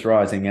consciousness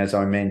rising, as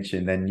I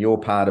mentioned, and you're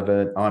part of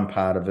it. I'm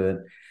part of it.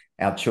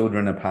 Our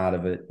children are part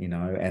of it, and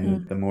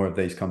Mm. the more of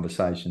these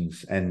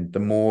conversations and the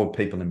more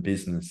people in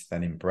business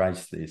that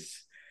embrace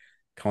this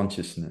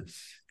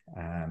consciousness,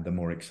 the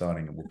more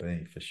exciting it will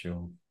be for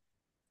sure.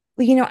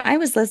 Well, I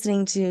was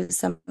listening to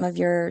some of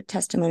your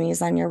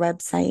testimonies on your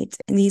website,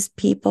 and these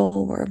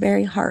people were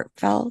very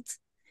heartfelt,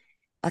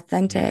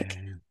 authentic,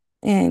 Yeah.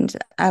 and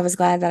I was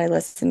glad that I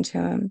listened to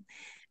them.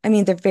 I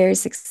mean, they're very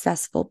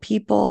successful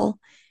people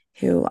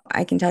who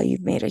I can tell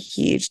you've made a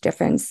huge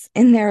difference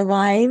in their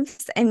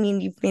lives. I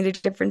mean, you've made a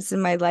difference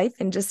in my life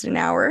in just an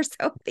hour.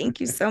 So thank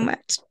you so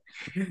much.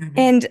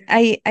 And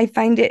I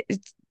find it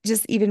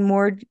just even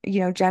more,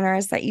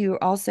 generous that you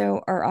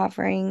also are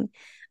offering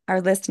our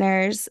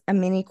listeners a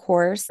mini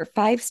course for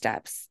 5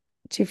 steps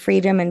to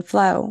freedom and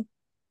flow.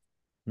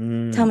 Tell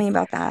Mm. me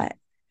about that.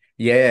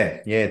 Yeah,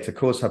 it's a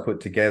course I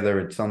put together.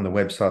 It's on the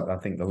website. I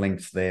think the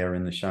link's there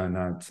in the show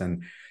notes.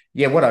 And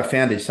yeah, what I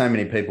found is so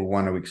many people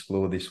want to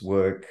explore this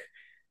work.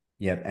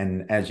 Yeah,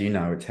 and as you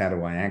know, it's how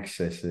do I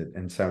access it?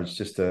 And so it's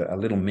just a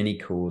little mini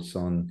course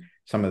on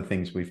some of the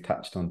things we've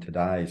touched on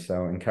today.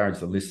 So I encourage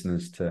the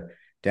listeners to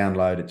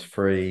download. It's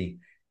free.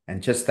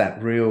 And just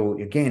that real,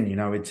 again,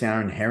 it's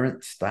our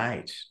inherent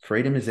state.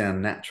 Freedom is our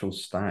natural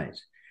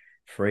state.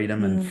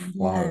 Freedom and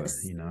flow,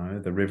 Yes.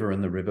 the river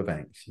and the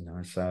riverbanks.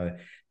 So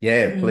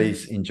yeah, Mm.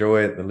 please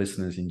enjoy it. The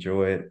listeners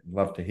enjoy it.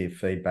 Love to hear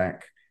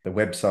feedback. The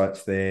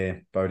website's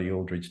there,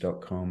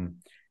 bodhialdridge.com.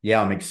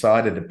 Yeah, I'm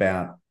excited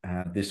about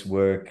this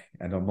work,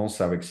 and I'm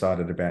also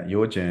excited about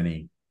your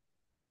journey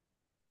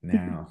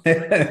now.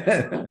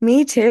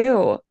 Me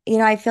too.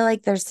 I feel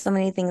like there's so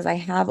many things I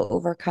have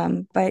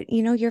overcome, but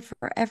you're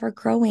forever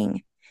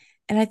growing.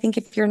 And I think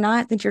if you're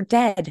not, then you're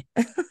dead.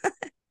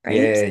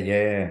 Right?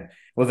 Yeah.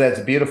 Well, that's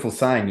a beautiful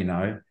saying.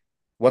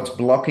 What's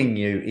blocking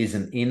you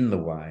isn't in the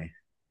way,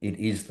 it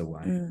is the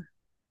way. Mm.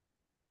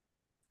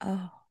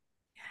 Oh,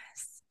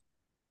 yes.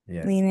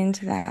 Yeah, Lean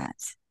into that.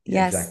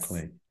 Yes.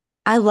 exactly.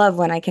 I love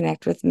when I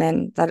connect with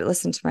men that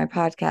listen to my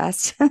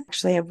podcast.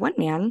 Actually, I have one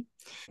man.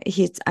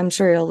 I'm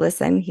sure he'll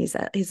listen. He's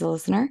a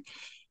listener.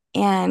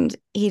 And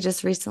he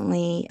just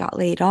recently got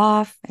laid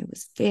off and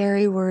was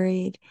very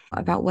worried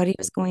about what he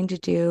was going to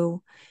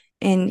do.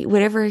 And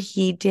whatever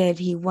he did,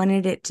 he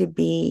wanted it to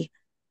be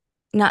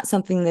not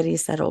something that he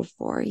settled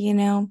for, you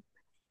know?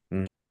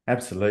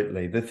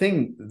 Absolutely.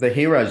 The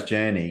hero's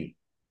journey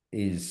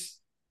is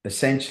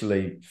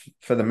essentially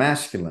for the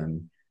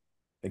masculine,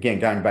 again,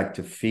 going back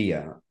to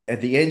fear,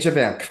 at the edge of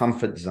our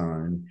comfort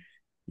zone,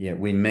 yeah,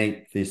 we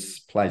meet this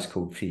place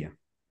called fear.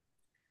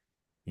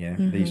 Yeah,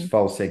 these Mm-hmm.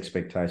 false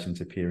expectations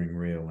appearing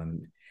real.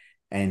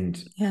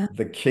 And Yeah.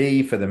 the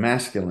key for the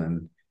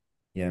masculine,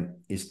 yeah,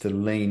 is to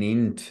lean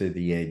into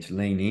the edge,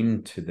 lean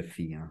into the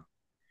fear.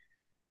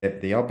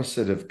 The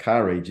opposite of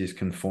courage is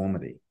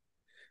conformity.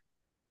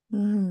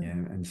 Mm-hmm.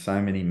 Yeah, and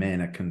so many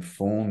men are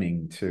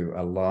conforming to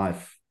a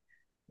life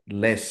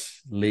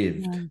less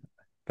lived, Yeah.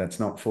 that's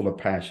not full of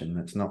passion,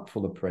 that's not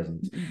full of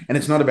presence. Mm-hmm. And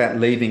it's not about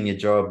leaving your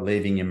job,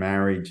 leaving your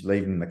marriage,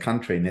 leaving the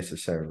country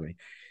necessarily.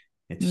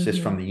 It's just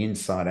Mm-hmm. from the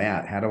inside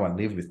out. How do I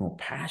live with more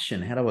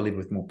passion? How do I live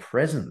with more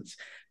presence,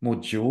 more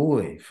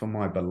joy for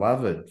my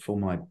beloved, for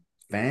my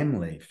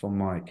family, for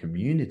my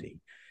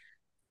community?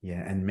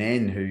 Yeah. And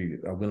men who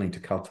are willing to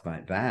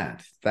cultivate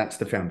that, that's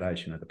the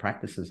foundation of the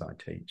practices I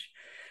teach.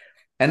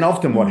 And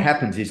often what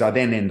happens is I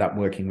then end up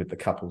working with the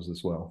couples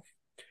as well,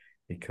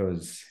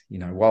 because,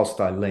 whilst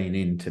I lean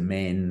into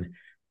men,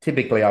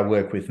 typically I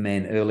work with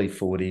men early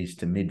 40s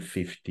to mid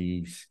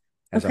 50s.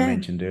 As I Okay.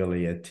 mentioned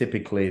earlier,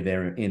 typically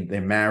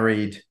they're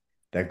married,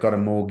 they've got a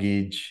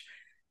mortgage,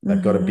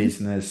 they've got a Mm-hmm.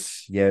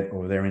 business yet,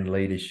 or they're in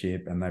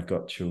leadership and they've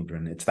got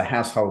children. It's the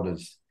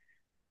householder's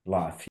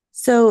life.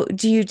 So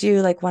do you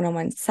do like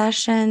one-on-one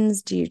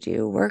sessions? Do you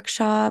do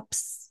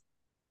workshops?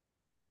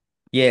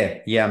 Yeah,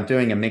 I'm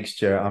doing a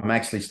mixture. I'm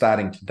actually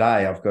starting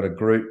today. I've got a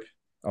group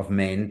of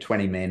men,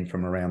 20 men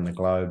from around the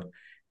globe.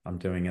 I'm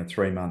doing a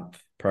 3-month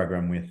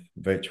program with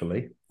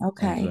virtually on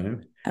Okay.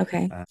 Zoom.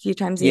 Okay. A few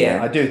times a Yeah,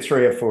 I year. do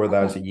 3 or 4 of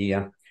those Okay. a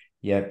year.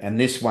 Yeah, and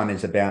this one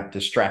is about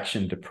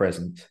distraction to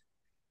present.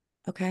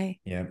 Okay.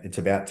 Yeah, it's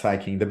about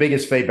taking the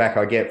biggest feedback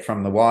I get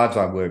from the wives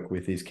I work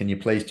with is, can you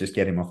please just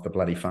get him off the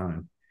bloody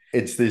phone?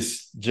 It's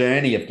this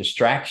journey of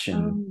distraction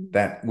Um,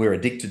 that we're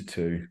addicted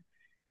to,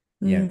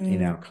 yeah, in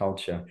mm, our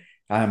culture.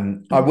 I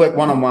work mhm.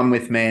 one-on-one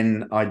with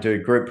men. I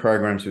do group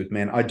programs with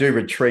men. I do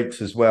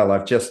retreats as well.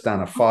 I've just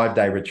done a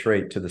 5-day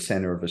retreat to the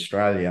center of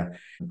Australia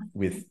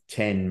with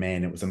 10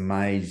 men. It was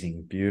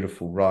amazing,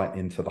 beautiful, right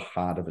into the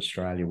heart of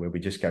Australia, where we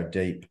just go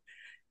deep.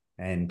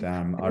 And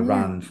I Yeah.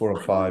 run 4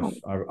 or 5.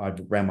 Wow. I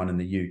ran one in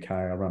the UK.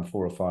 I run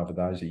 4 or 5 of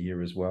those a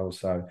year as well.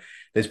 So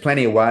there's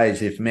plenty of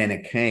ways, if men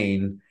are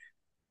keen,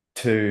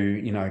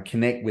 to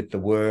connect with the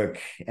work.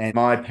 And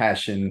my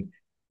passion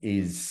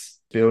is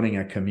building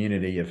a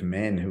community of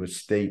men who are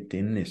steeped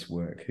in this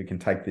work, who can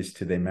take this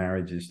to their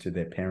marriages, to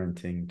their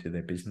parenting, to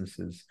their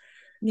businesses.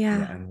 Yeah,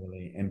 Yeah. and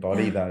really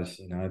embody Yeah. those,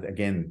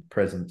 again,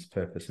 presence,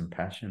 purpose, and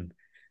passion.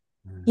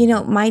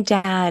 My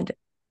dad,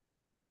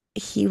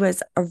 he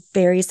was a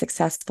very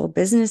successful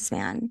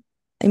businessman.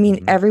 I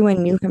mean, Mhm.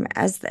 everyone knew him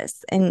as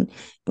this. And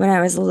when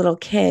I was a little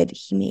kid,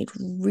 he made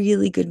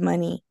really good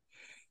money.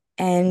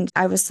 And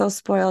I was so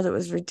spoiled, it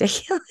was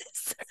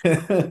ridiculous.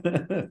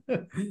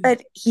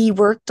 But he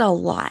worked a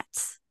Mm. lot.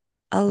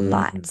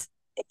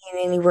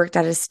 And he worked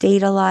out of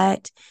state a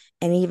lot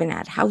and even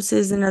had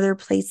houses in other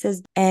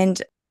places.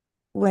 And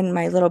when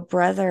my little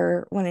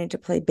brother wanted to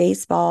play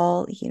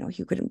baseball,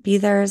 he couldn't be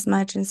there as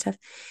much and stuff.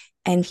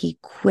 And he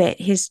quit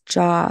his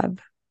job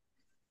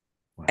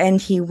Wow.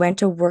 and he went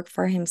to work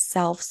for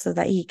himself so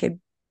that he could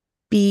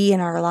be in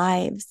our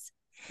lives.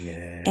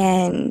 Yeah.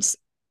 And,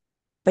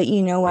 but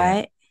you know Yeah.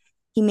 what?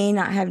 He may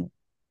not have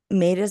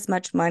made as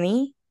much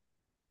money,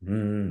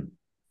 Mm.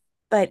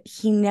 but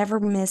he never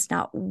missed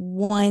not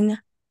one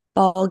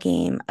ball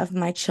game of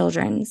my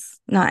children's,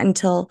 not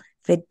until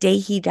the day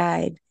he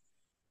died.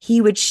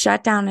 He would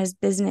shut down his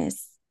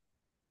business.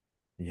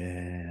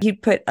 Yeah.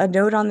 He'd put a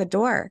note on the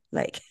door,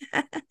 like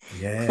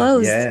Yeah.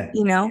 closed, Yeah.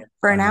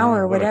 for I an know.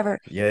 hour or whatever.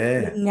 He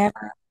Yeah.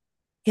 never,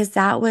 because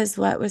that was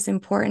what was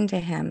important to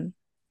him.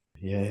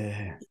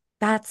 Yeah.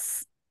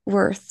 That's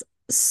worth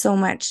so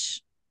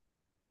much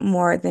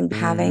more than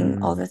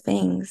having all Mm. the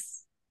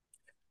things.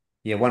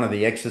 Yeah. One of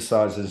the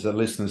exercises that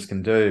listeners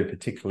can do,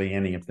 particularly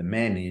any of the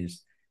men,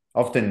 is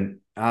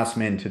often ask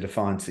men to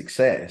define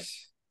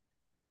success.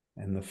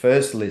 And the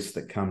first list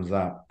that comes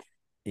up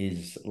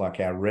is like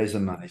our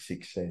resume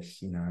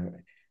success,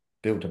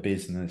 built a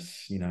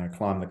business,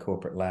 climbed the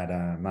corporate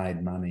ladder,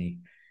 made money.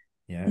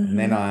 Yeah. And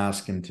then Mm-hmm. I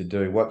ask him to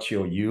do, what's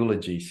your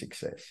eulogy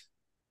success?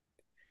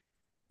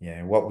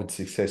 Yeah. What would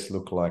success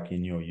look like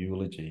in your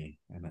eulogy?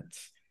 And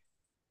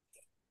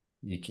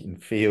you can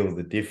feel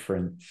the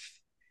difference.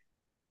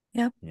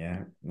 Yep.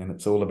 Yeah. And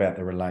it's all about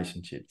the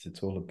relationships.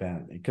 It's all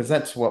about, because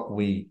that's what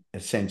we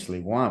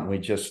essentially want. We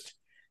just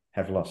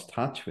have lost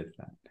touch with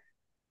that.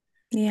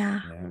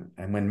 Yeah. Yeah.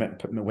 And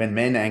when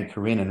men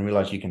anchor in and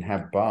realize you can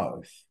have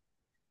both,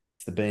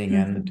 it's the being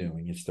and the Mm-hmm.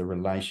 doing, it's the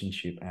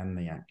relationship and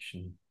the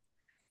action.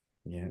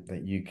 Yeah.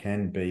 That you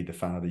can be the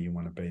father you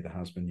want to be, the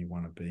husband you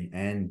want to be,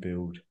 and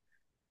build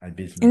a And it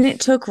business.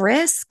 took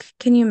risk.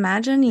 Can you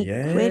imagine? He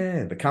quit.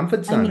 Yeah. The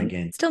comfort I zone mean,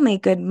 again. still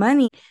made good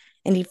money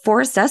and he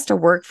forced us to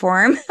work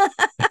for him.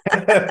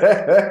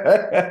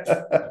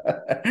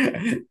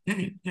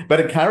 But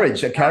a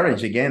courage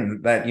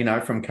again,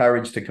 that, from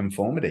courage to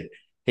conformity.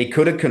 He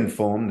could have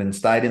conformed and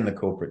stayed in the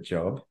corporate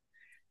job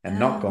and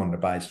not gone to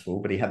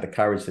baseball, but he had the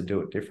courage to do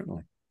it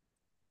differently.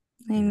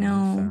 I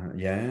know. So,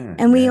 yeah.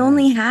 And we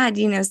only had,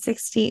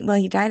 60, well,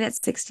 he died at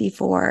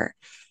 64.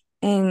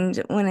 And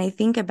when I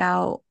think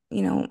about,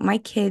 my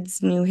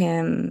kids knew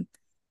him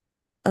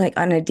like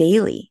on a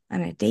daily,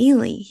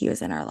 he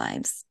was in our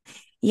lives.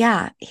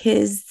 Yeah,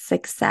 his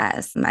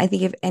success. I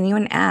think if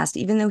anyone asked,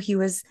 even though he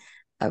was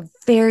a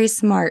very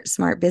smart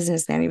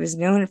businessman, he was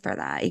known for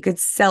that. He could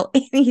sell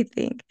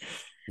anything.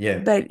 Yeah.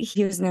 But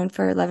he was known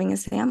for loving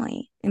his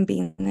family and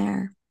being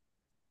there.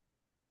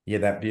 Yeah,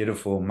 that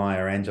beautiful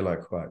Maya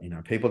Angelou quote,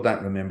 people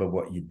don't remember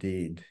what you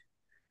did.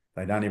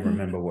 They don't even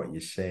remember what you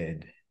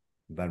said.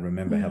 They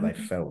remember how they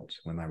felt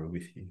when they were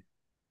with you.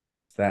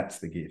 That's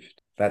the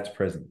gift. That's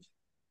presence.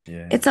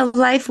 Yeah. It's a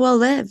life well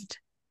lived.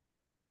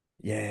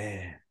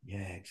 Yeah,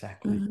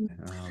 exactly.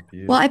 Oh,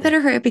 beautiful. Well, I better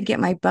hurry up and get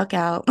my book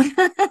out.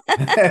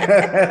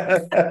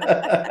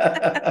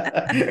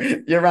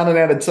 You're running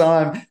out of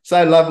time.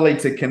 So lovely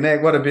to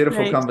connect. What a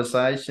beautiful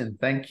conversation.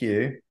 Thank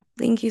you.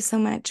 Thank you so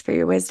much for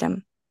your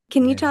wisdom.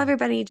 Can you tell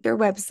everybody your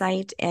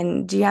website,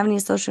 and do you have any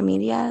social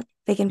media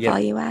they can follow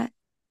you at?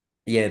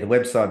 Yeah, the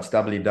website's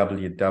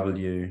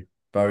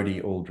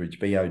www.bodhialdridge,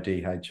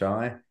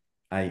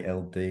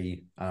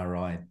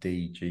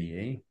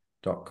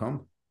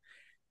 BODHIALDRIDGE.com.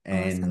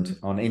 And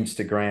on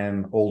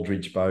Instagram,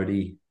 Aldridge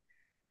Bodhi,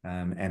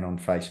 and on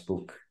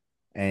Facebook.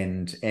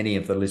 And any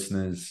of the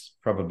listeners,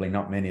 probably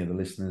not many of the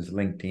listeners,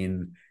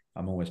 LinkedIn,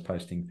 I'm always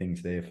posting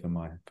things there for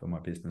my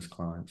business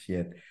clients.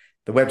 Yeah,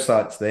 the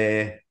website's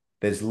there.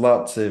 There's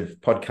lots of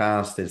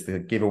podcasts. There's the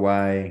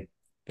giveaway.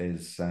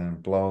 There's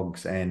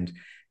blogs. And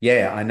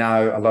yeah, I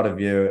know a lot of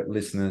your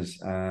listeners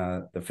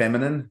are the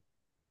feminine.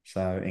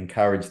 So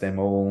encourage them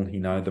all.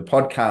 The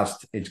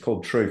podcast, it's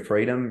called True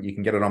Freedom. You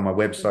can get it on my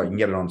website. You can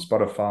get it on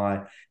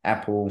Spotify,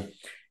 Apple.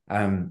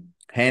 Hand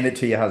it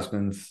to your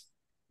husbands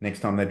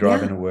next time they're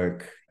driving to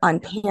work. On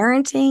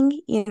parenting,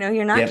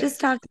 you're not just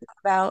talking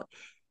about,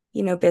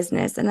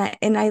 business.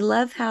 And I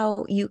love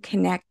how you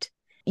connect.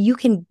 You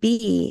can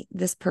be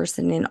this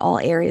person in all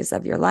areas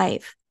of your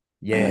life.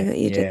 Yeah,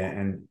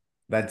 and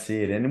that's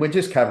it. And we're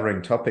just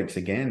covering topics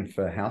again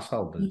for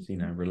householders,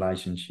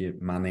 relationship,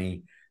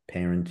 money,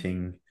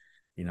 parenting,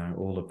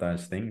 all of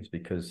those things,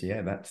 because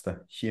that's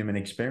the human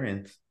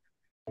experience.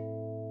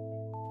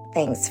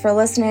 Thanks for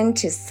listening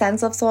to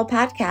Sense of Soul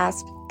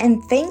podcast,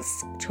 and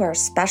thanks to our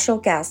special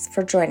guests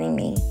for joining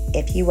me.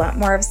 If you want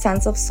more of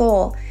Sense of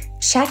Soul,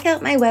 check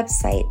out my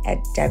website at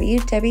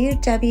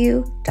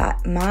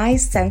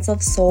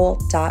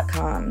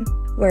www.mysenseofsoul.com,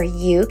 where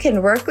you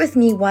can work with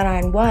me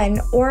one-on-one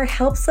or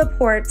help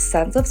support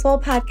Sense of Soul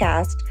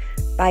podcast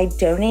by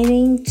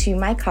donating to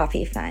my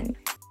coffee fund.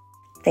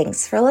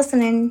 Thanks for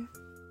listening.